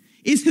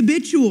 Is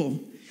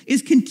habitual,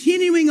 is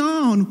continuing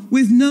on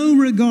with no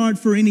regard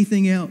for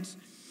anything else.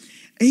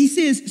 He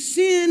says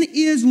sin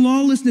is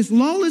lawlessness.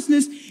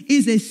 Lawlessness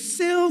is a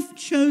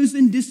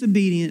self-chosen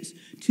disobedience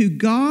to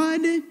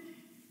God,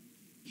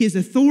 his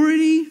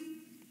authority,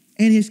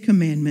 and his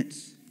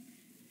commandments.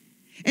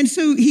 And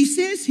so he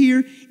says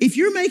here, if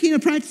you're making a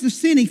practice of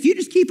sinning, if you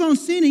just keep on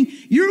sinning,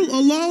 you're a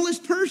lawless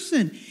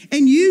person.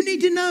 And you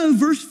need to know,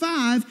 verse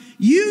 5,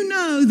 you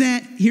know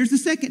that, here's the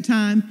second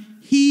time,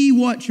 he,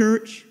 what,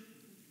 church?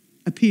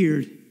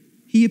 Appeared.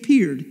 He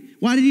appeared.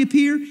 Why did he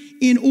appear?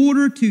 In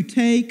order to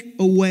take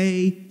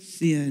away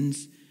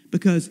sins.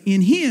 Because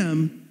in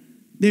him,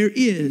 there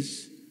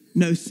is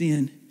no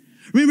sin.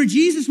 Remember,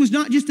 Jesus was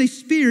not just a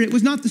spirit. It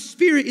was not the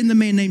spirit in the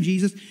man named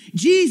Jesus.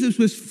 Jesus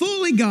was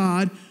fully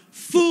God,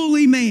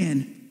 fully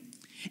man.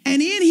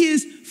 And in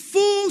his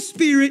full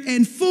spirit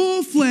and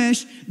full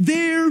flesh,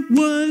 there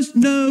was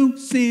no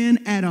sin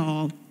at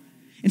all.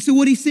 And so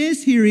what he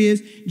says here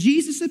is,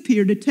 Jesus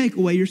appeared to take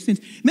away your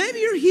sins. Maybe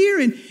you're here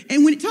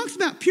and when it talks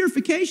about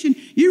purification,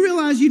 you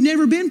realize you've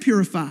never been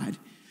purified.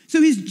 So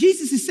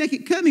Jesus'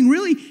 second coming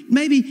really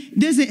maybe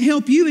doesn't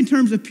help you in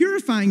terms of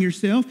purifying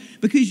yourself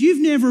because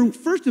you've never,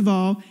 first of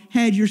all,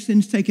 had your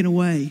sins taken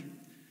away.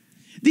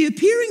 The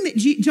appearing that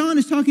John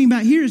is talking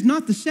about here is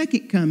not the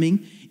second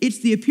coming. It's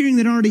the appearing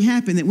that already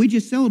happened that we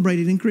just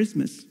celebrated in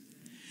Christmas.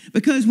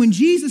 Because when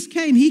Jesus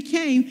came, he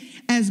came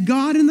as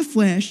God in the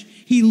flesh.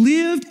 He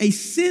lived a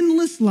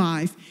sinless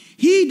life.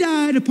 He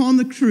died upon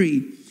the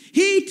tree.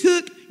 He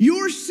took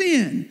your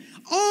sin,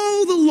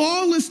 all the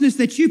lawlessness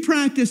that you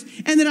practice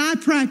and that I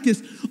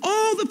practice,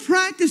 all the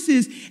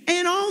practices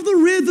and all the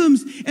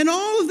rhythms and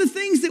all of the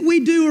things that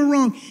we do are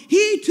wrong.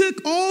 He took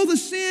all the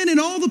sin and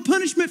all the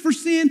punishment for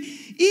sin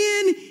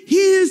in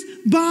his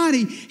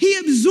body. He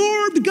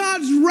absorbed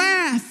God's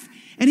wrath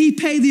and he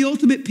paid the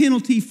ultimate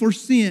penalty for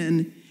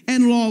sin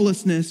and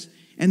lawlessness,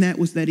 and that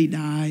was that he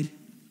died.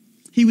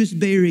 He was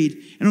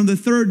buried, and on the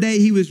third day,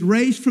 he was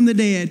raised from the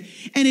dead.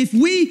 And if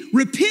we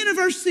repent of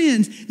our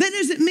sins, that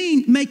doesn't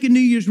mean make a New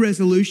Year's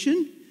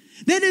resolution.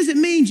 That doesn't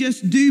mean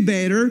just do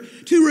better.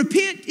 To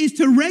repent is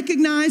to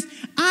recognize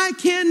I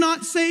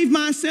cannot save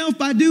myself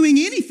by doing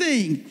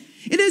anything.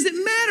 It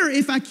doesn't matter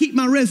if I keep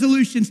my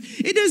resolutions.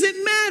 It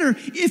doesn't matter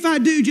if I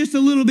do just a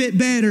little bit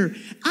better.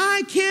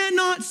 I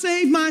cannot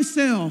save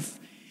myself.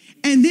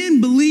 And then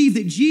believe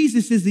that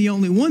Jesus is the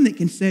only one that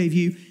can save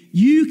you.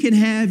 you can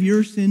have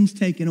your sins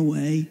taken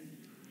away.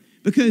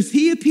 Because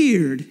he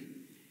appeared,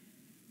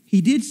 he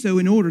did so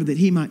in order that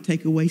he might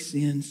take away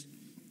sins.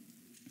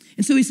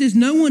 And so he says,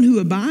 no one who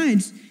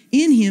abides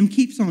in him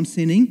keeps on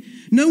sinning.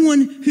 No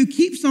one who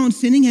keeps on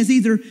sinning has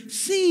either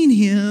seen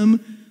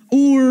him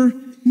or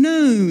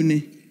known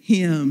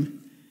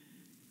him.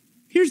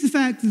 Here's the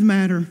fact of the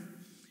matter.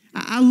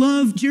 I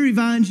love, Jerry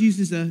Vines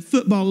uses a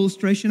football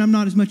illustration. I'm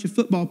not as much a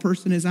football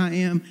person as I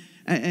am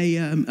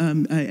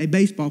a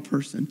baseball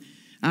person.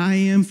 I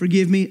am,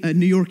 forgive me, a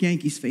New York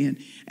Yankees fan.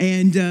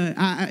 And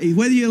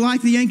whether you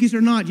like the Yankees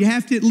or not, you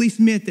have to at least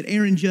admit that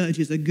Aaron Judge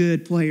is a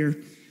good player.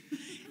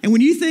 And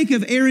when you think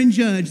of Aaron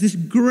Judge, this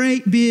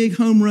great big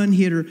home run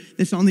hitter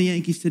that's on the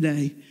Yankees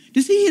today,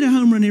 does he hit a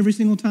home run every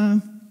single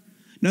time?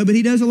 No, but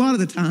he does a lot of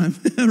the time,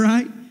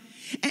 right?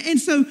 And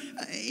so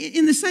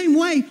in the same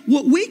way,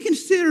 what we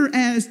consider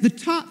as the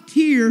top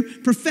tier,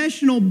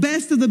 professional,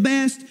 best of the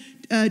best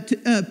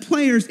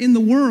players in the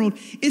world,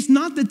 it's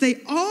not that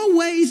they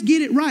always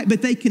get it right,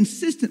 but they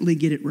consistently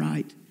get it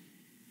right.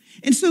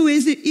 And so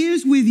as it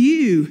is with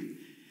you,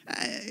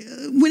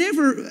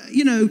 whenever,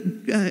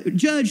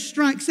 Judge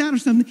strikes out or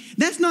something,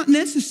 that's not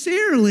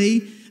necessarily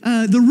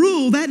the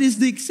rule. That is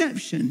the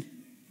exception.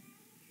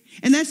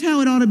 And that's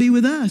how it ought to be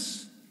with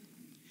us.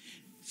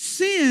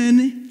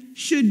 Sin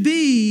should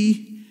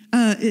be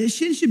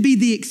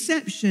the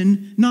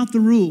exception, not the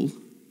rule.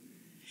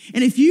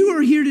 And if you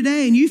are here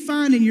today and you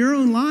find in your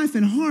own life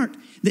and heart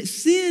that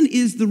sin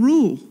is the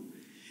rule,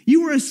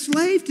 you are a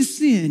slave to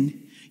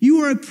sin,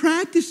 you are a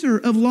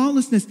practicer of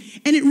lawlessness,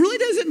 and it really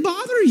doesn't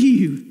bother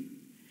you,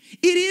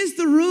 it is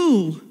the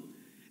rule,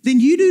 then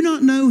you do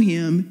not know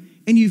him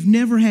and you've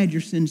never had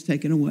your sins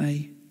taken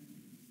away.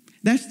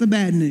 That's the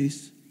bad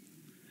news.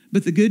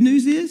 But the good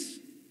news is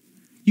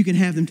you can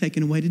have them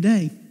taken away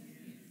today.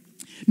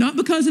 Not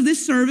because of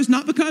this service,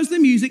 not because of the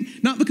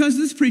music, not because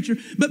of this preacher,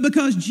 but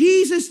because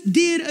Jesus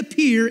did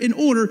appear in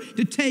order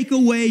to take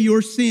away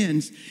your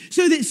sins.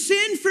 So that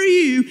sin for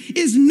you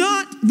is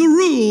not the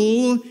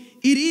rule,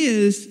 it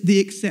is the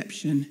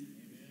exception.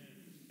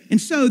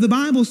 And so the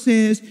Bible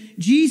says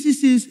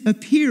Jesus'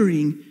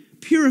 appearing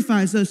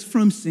purifies us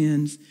from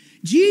sins.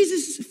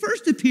 Jesus'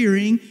 first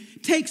appearing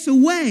takes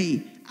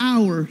away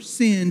our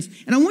sins.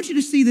 And I want you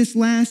to see this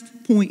last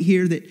point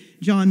here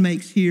that John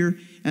makes here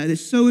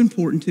that's so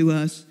important to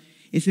us.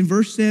 It's in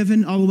verse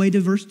 7 all the way to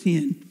verse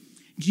 10.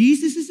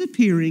 Jesus'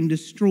 appearing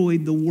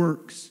destroyed the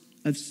works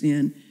of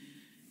sin.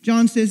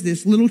 John says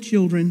this, little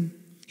children.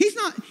 He's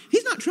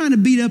not trying to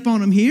beat up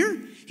on them here.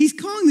 He's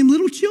calling them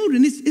little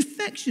children. It's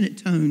affectionate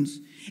tones.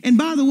 And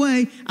by the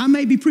way, I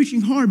may be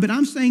preaching hard, but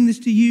I'm saying this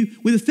to you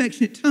with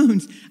affectionate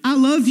tones. I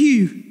love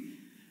you.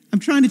 I'm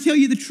trying to tell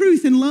you the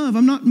truth in love.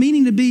 I'm not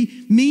meaning to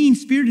be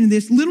mean-spirited in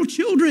this. Little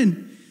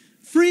children,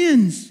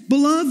 friends,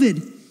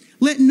 beloved,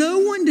 let no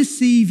one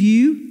deceive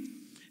you.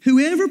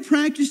 Whoever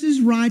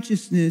practices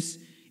righteousness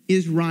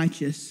is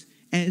righteous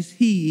as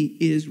he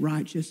is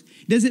righteous.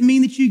 Doesn't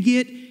mean that you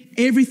get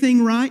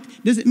everything right.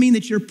 Doesn't mean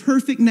that you're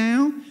perfect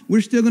now.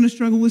 We're still going to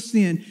struggle with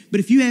sin. But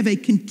if you have a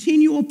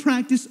continual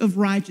practice of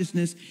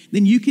righteousness,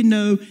 then you can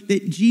know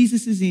that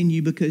Jesus is in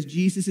you because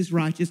Jesus is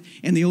righteous.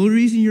 And the only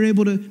reason you're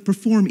able to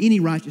perform any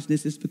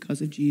righteousness is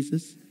because of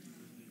Jesus.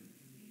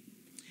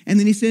 And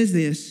then he says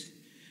this,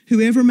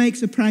 whoever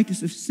makes a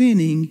practice of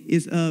sinning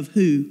is of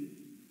who?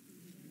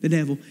 The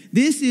devil.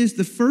 This is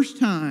the first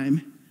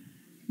time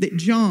that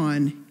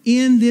John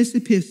in this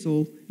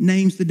epistle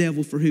names the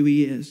devil for who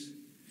he is.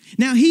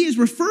 Now he is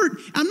referred,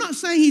 I'm not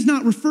saying he's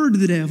not referred to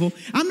the devil.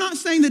 I'm not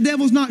saying the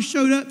devil's not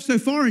showed up so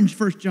far in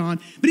 1 John,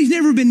 but he's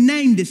never been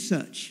named as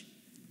such,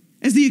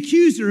 as the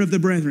accuser of the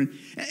brethren.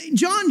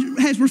 John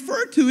has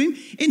referred to him.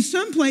 In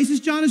some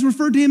places, John has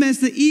referred to him as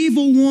the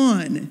evil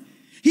one.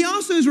 He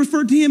also has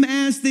referred to him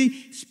as the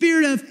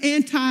spirit of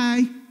Antichrist.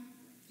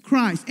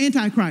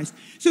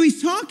 So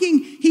he's talking,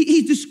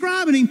 he's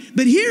describing him,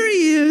 but here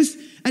he is,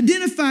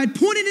 identified,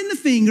 pointed in the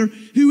finger.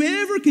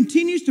 Whoever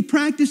continues to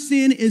practice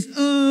sin is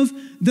of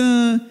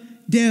the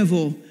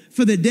devil.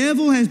 For the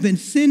devil has been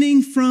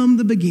sinning from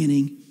the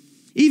beginning.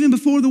 Even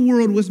before the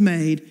world was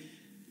made,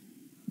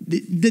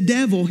 the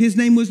devil, his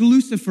name was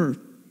Lucifer.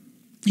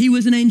 He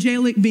was an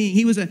angelic being.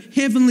 He was a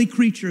heavenly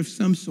creature of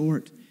some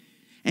sort.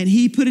 And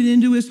he put it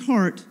into his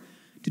heart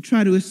to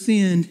try to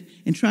ascend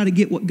and try to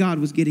get what God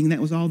was getting. That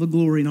was all the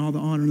glory and all the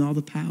honor and all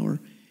the power.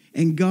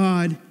 And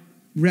God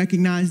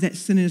recognized that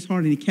sin in his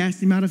heart and he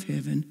cast him out of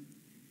heaven.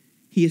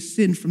 He has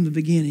sinned from the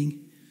beginning.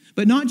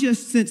 But not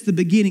just since the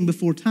beginning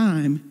before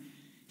time.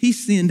 He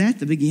sinned at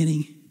the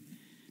beginning. Do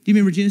you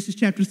remember Genesis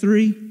chapter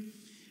 3?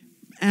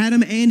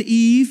 Adam and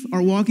Eve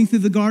are walking through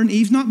the garden.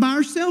 Eve's not by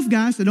herself,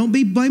 guys, so don't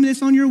be blaming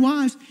this on your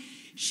wives.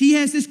 She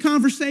has this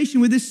conversation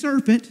with this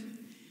serpent.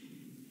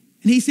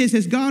 And he says,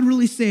 has God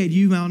really said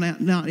you will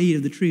not eat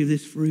of the tree of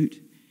this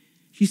fruit?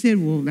 She said,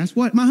 well, that's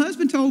what my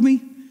husband told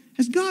me.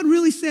 Has God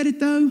really said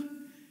it though?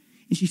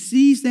 And she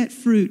sees that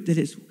fruit that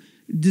is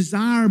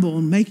desirable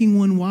and making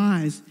one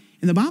wise.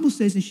 And the Bible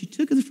says, and she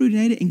took of the fruit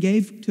and ate it and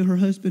gave to her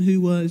husband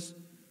who was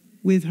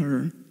with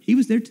her. He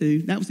was there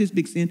too. That was his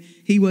big sin.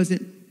 He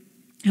wasn't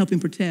helping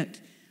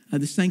protect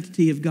the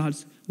sanctity of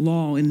God's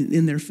law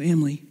in their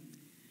family.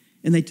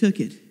 And they took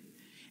it.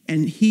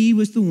 And he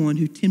was the one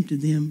who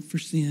tempted them for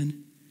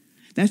sin.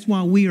 That's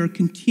why we are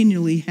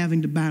continually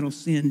having to battle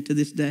sin to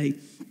this day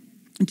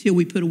until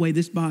we put away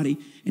this body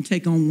and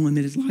take on one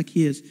that is like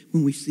his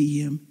when we see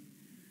him.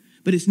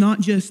 But it's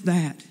not just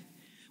that.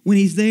 When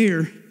he's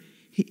there,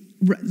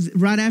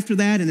 right after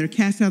that, and they're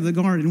cast out of the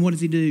garden, what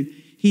does he do?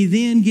 He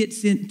then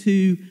gets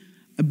into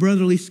a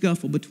brotherly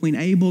scuffle between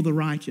Abel the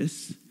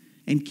righteous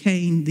and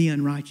Cain the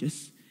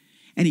unrighteous.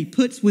 And he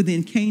puts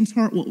within Cain's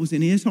heart what was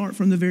in his heart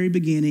from the very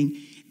beginning,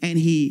 and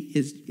he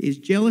is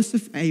jealous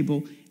of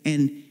Abel,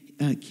 and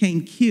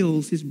Cain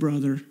kills his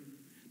brother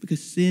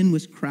because sin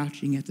was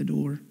crouching at the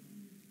door.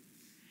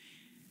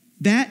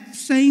 That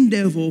same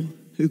devil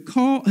who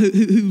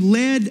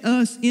led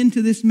us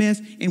into this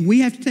mess, and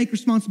we have to take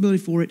responsibility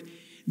for it,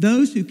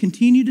 those who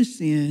continue to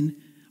sin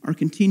are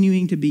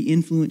continuing to be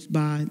influenced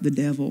by the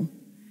devil.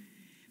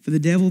 For the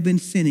devil has been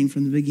sinning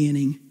from the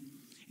beginning.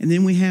 And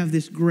then we have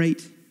this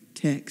great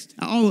text.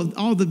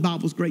 All the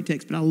Bible's great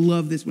text, but I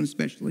love this one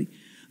especially.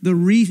 The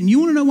reason, you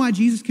want to know why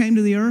Jesus came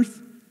to the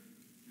earth?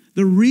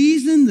 The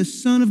reason the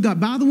Son of God,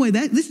 by the way,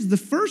 this is the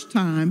first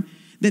time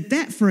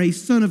that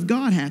phrase, Son of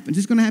God, happens.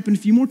 It's going to happen a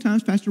few more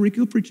times. Pastor Ricky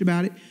will preach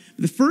about it.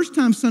 But the first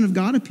time Son of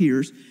God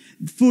appears,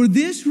 for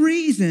this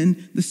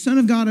reason, the Son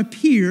of God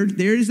appeared,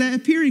 there is that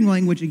appearing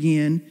language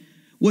again,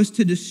 was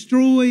to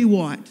destroy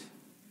what?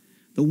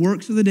 The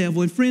works of the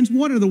devil. And friends,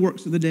 what are the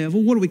works of the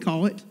devil? What do we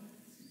call it?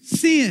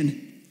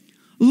 Sin.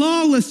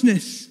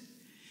 Lawlessness.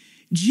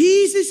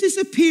 Jesus is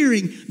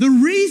appearing. The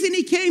reason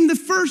he came the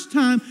first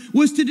time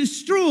was to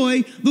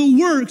destroy the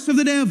works of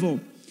the devil.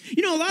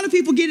 You know, a lot of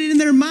people get it in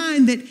their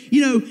mind that,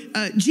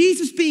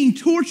 Jesus being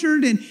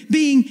tortured and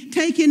being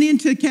taken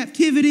into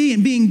captivity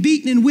and being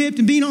beaten and whipped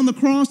and being on the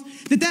cross,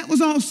 that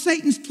was all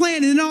Satan's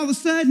plan. And then all of a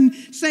sudden,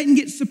 Satan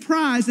gets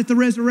surprised at the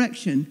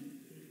resurrection.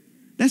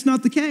 That's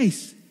not the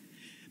case.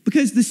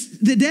 Because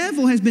the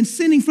devil has been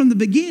sinning from the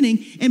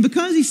beginning, and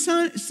because he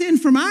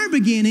sinned from our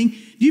beginning,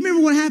 do you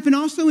remember what happened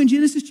also in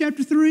Genesis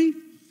chapter 3?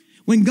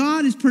 When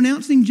God is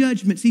pronouncing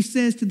judgments, he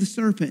says to the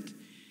serpent,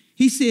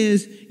 he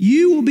says,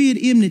 you will be at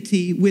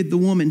enmity with the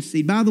woman's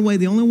seed. By the way,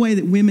 the only way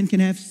that women can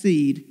have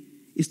seed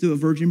is through a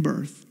virgin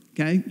birth,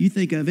 okay? You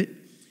think of it.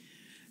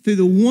 Through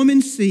the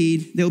woman's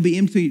seed, there will be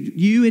enmity,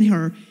 you and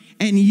her,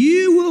 and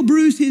you will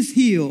bruise his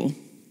heel.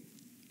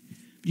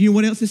 You know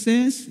what else it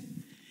says?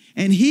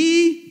 And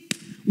he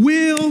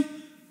will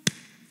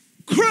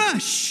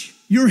crush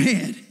your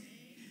head.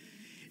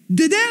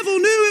 The devil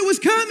knew it was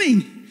coming.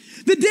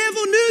 The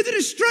devil knew the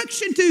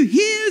destruction to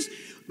his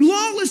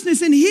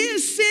lawlessness and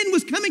his sin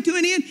was coming to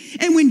an end.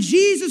 And when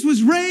Jesus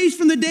was raised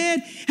from the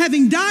dead,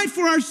 having died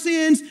for our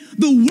sins,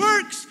 the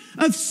works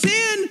of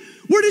sin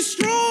were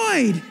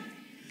destroyed.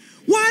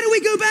 Why do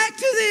we go back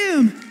to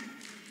them?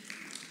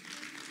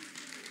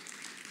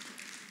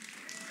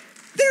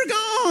 They're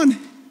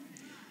gone.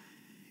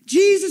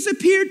 Jesus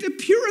appeared to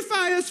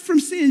purify us from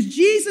sins.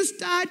 Jesus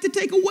died to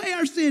take away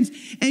our sins.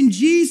 And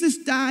Jesus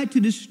died to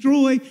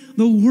destroy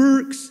the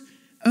works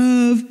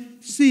of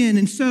sin.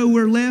 And so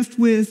we're left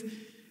with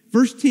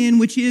verse 10,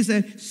 which is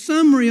a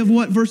summary of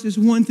what verses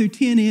 1 through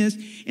 10 is,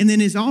 and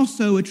then is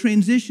also a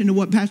transition to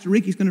what Pastor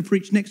Ricky's going to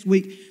preach next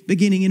week,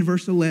 beginning in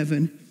verse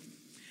 11.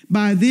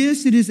 By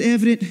this it is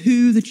evident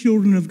who the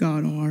children of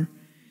God are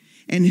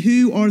and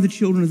who are the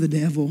children of the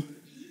devil.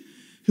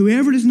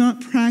 Whoever does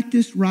not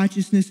practice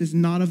righteousness is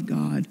not of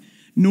God,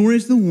 nor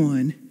is the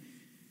one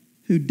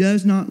who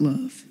does not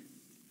love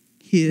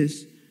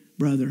his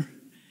brother.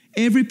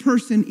 Every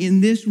person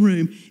in this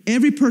room,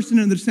 every person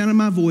under the sound of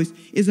my voice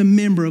is a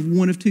member of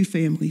one of two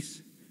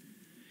families.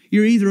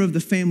 You're either of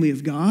the family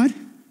of God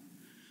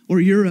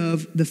or you're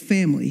of the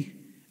family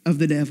of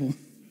the devil.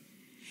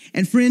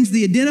 And friends,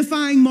 the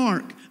identifying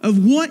mark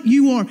of what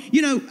you are,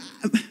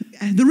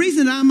 the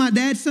reason I'm my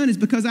dad's son is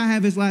because I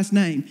have his last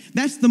name.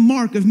 That's the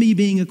mark of me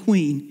being a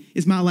queen,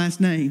 is my last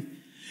name.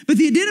 But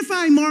the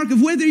identifying mark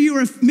of whether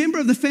you're a member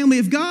of the family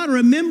of God or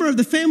a member of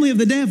the family of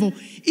the devil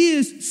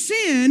is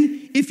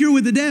sin if you're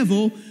with the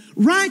devil,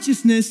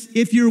 righteousness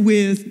if you're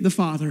with the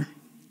Father.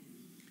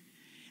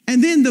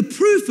 And then the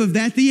proof of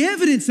that, the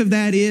evidence of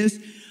that is,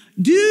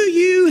 do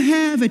you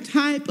have a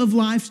type of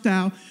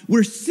lifestyle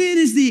where sin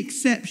is the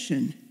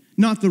exception,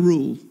 not the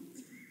rule?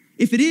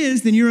 If it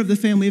is, then you're of the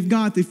family of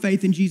God through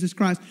faith in Jesus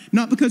Christ,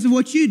 not because of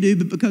what you do,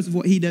 but because of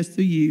what he does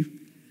through you.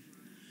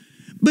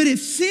 But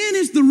if sin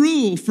is the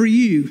rule for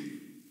you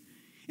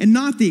and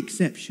not the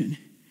exception,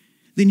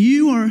 then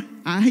you are,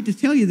 I hate to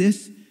tell you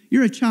this,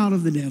 you're a child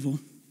of the devil.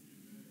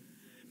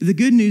 But the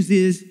good news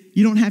is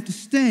you don't have to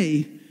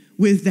stay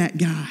with that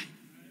guy.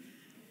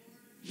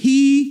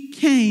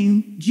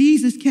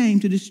 Jesus came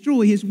to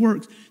destroy his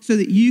works so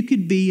that you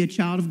could be a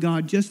child of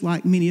God, just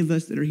like many of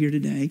us that are here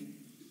today.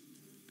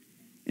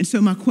 And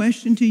so my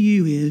question to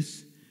you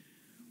is,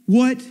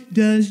 what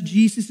does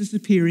Jesus'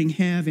 appearing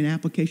have in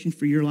application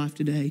for your life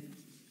today?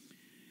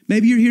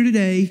 Maybe you're here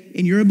today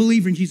and you're a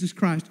believer in Jesus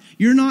Christ.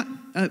 You're not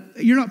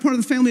part of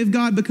the family of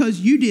God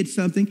because you did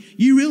something.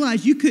 You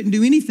realized you couldn't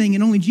do anything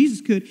and only Jesus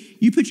could.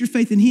 You put your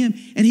faith in him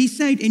and he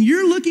saved, and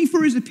you're looking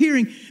for his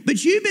appearing,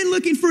 but you've been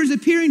looking for his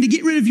appearing to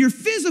get rid of your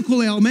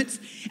physical ailments,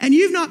 and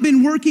you've not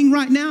been working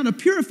right now to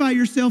purify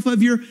yourself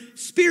of your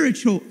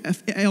spiritual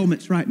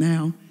ailments right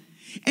now.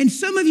 And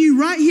some of you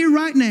right here,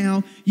 right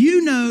now,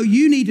 you know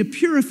you need to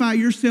purify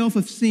yourself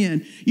of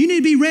sin. You need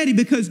to be ready,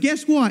 because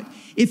guess what?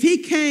 If he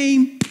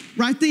came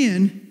right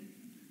then,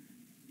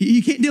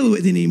 you can't deal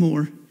with it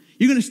anymore.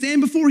 You're going to stand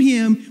before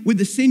him with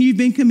the sin you've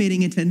been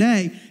committing. And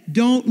today,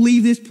 don't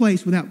leave this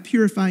place without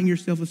purifying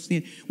yourself of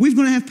sin. We're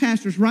going to have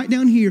pastors right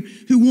down here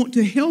who want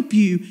to help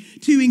you,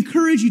 to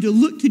encourage you to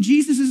look to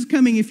Jesus'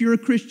 coming if you're a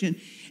Christian,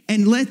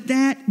 and let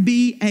that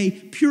be a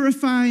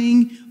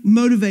purifying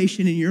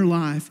motivation in your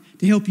life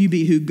to help you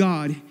be who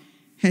God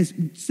has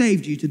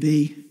saved you to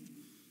be.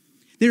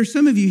 There are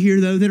some of you here,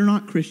 though, that are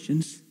not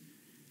Christians.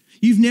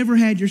 You've never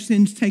had your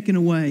sins taken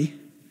away.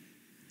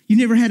 You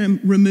never had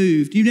them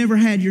removed. You never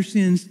had your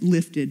sins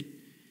lifted.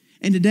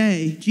 And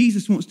today,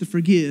 Jesus wants to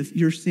forgive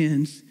your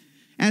sins.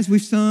 As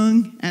we've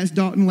sung, as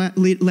Dalton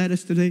led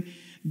us today,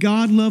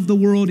 God loved the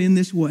world in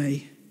this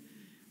way,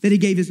 that he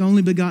gave his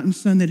only begotten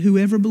Son, that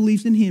whoever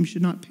believes in him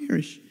should not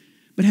perish,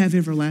 but have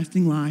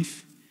everlasting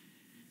life.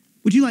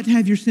 Would you like to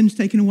have your sins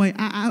taken away?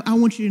 I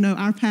want you to know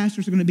our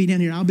pastors are going to be down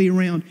here. I'll be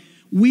around.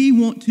 We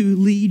want to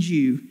lead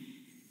you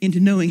into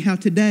knowing how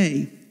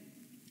today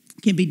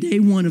can be day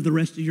one of the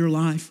rest of your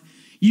life.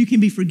 You can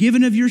be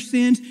forgiven of your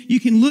sins. You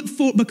can look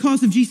for,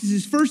 because of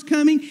Jesus' first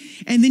coming,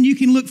 and then you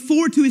can look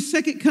forward to his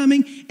second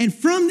coming. And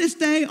from this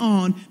day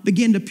on,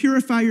 begin to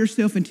purify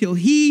yourself until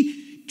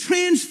he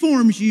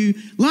transforms you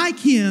like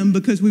him,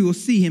 because we will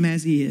see him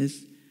as he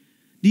is.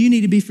 Do you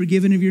need to be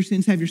forgiven of your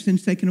sins, have your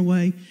sins taken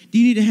away? Do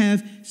you need to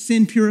have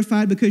sin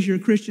purified because you're a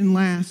Christian?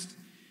 Last,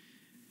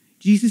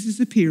 Jesus'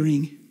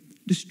 appearing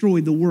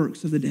destroyed the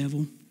works of the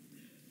devil.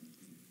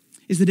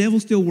 Is the devil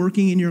still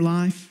working in your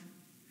life?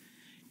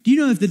 Do you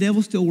know if the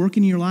devil's still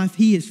working in your life,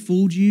 he has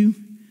fooled you?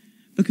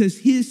 Because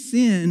his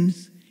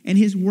sins and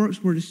his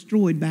works were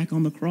destroyed back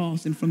on the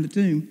cross and from the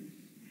tomb.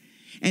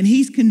 And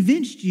he's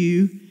convinced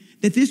you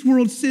that this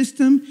world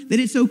system, that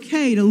it's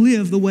okay to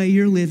live the way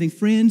you're living.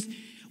 Friends,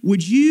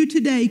 would you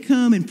today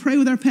come and pray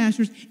with our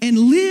pastors and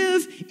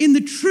live in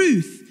the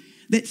truth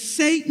that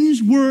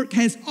Satan's work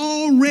has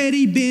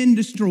already been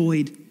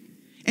destroyed,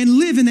 and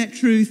live in that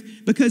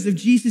truth because of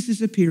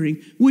Jesus'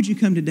 appearing? Would you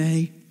come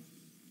today?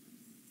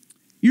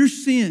 Your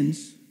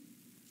sins,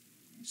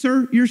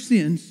 sir, your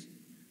sins.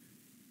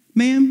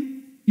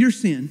 Ma'am, your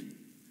sin.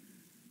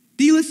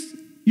 Delis,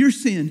 your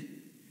sin.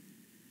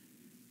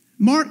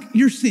 Mark,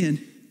 your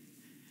sin.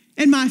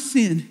 And my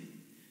sin.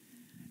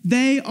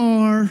 They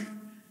are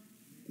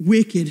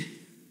wicked,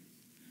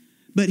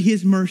 but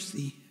his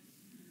mercy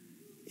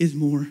is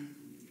more.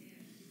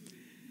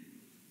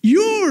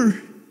 Your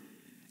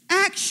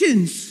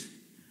actions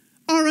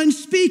are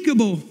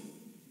unspeakable,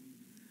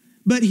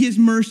 but his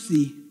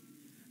mercy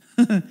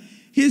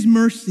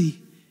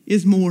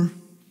is more.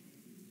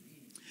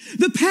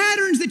 The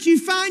patterns that you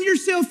find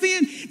yourself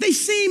in, they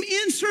seem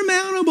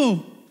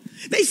insurmountable.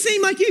 They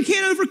seem like you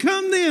can't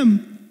overcome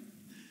them.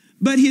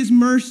 But his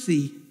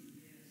mercy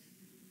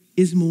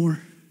is more.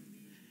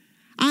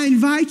 I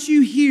invite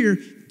you here,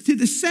 to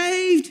the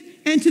saved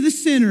and to the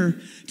sinner,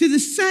 to the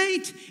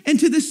saint and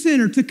to the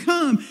sinner, to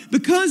come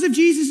because of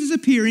Jesus'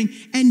 appearing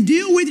and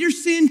deal with your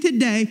sin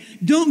today.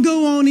 Don't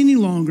go on any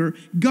longer.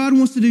 God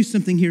wants to do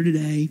something here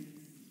today.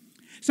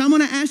 So I'm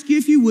going to ask you,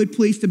 if you would,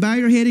 please, to bow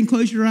your head and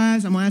close your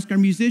eyes. I'm going to ask our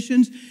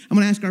musicians, I'm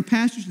going to ask our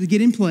pastors to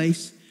get in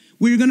place.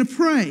 We're going to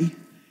pray.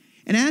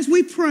 And as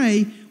we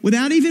pray,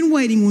 without even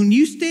waiting, when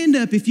you stand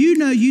up, if you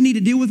know you need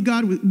to deal with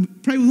God,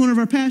 pray with one of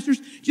our pastors,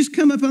 just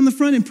come up on the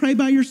front and pray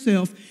by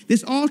yourself.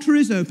 This altar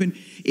is open.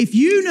 If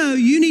you know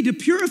you need to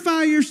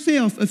purify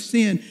yourself of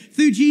sin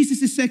through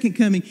Jesus' second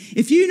coming,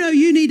 if you know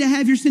you need to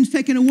have your sins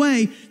taken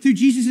away through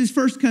Jesus'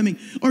 first coming,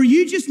 or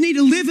you just need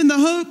to live in the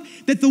hope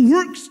that the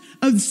works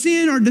of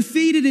sin are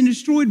defeated and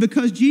destroyed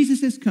because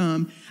Jesus has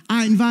come,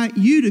 I invite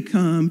you to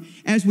come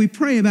as we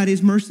pray about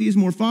his mercy is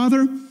more.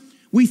 Father,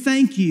 we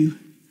thank you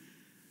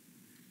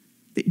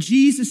that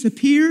Jesus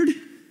appeared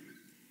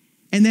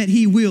and that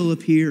he will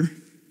appear.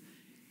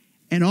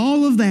 And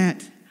all of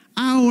that,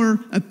 our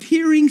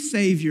appearing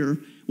Savior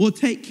will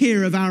take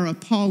care of our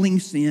appalling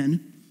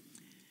sin.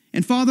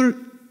 And Father,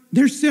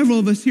 there's several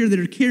of us here that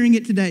are carrying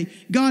it today.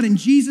 God, in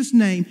Jesus'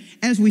 name,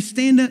 as we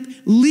stand up,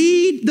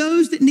 lead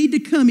those that need to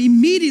come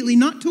immediately,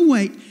 not to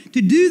wait,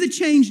 to do the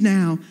change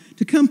now,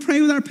 to come pray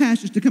with our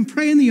pastors, to come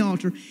pray in the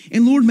altar.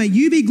 And Lord, may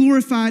you be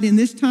glorified in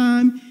this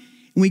time.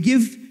 And we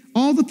give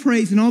all the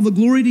praise and all the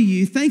glory to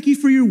you. Thank you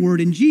for your word.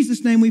 In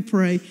Jesus' name we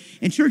pray.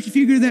 And church, if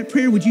you agree with that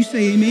prayer, would you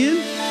say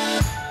amen?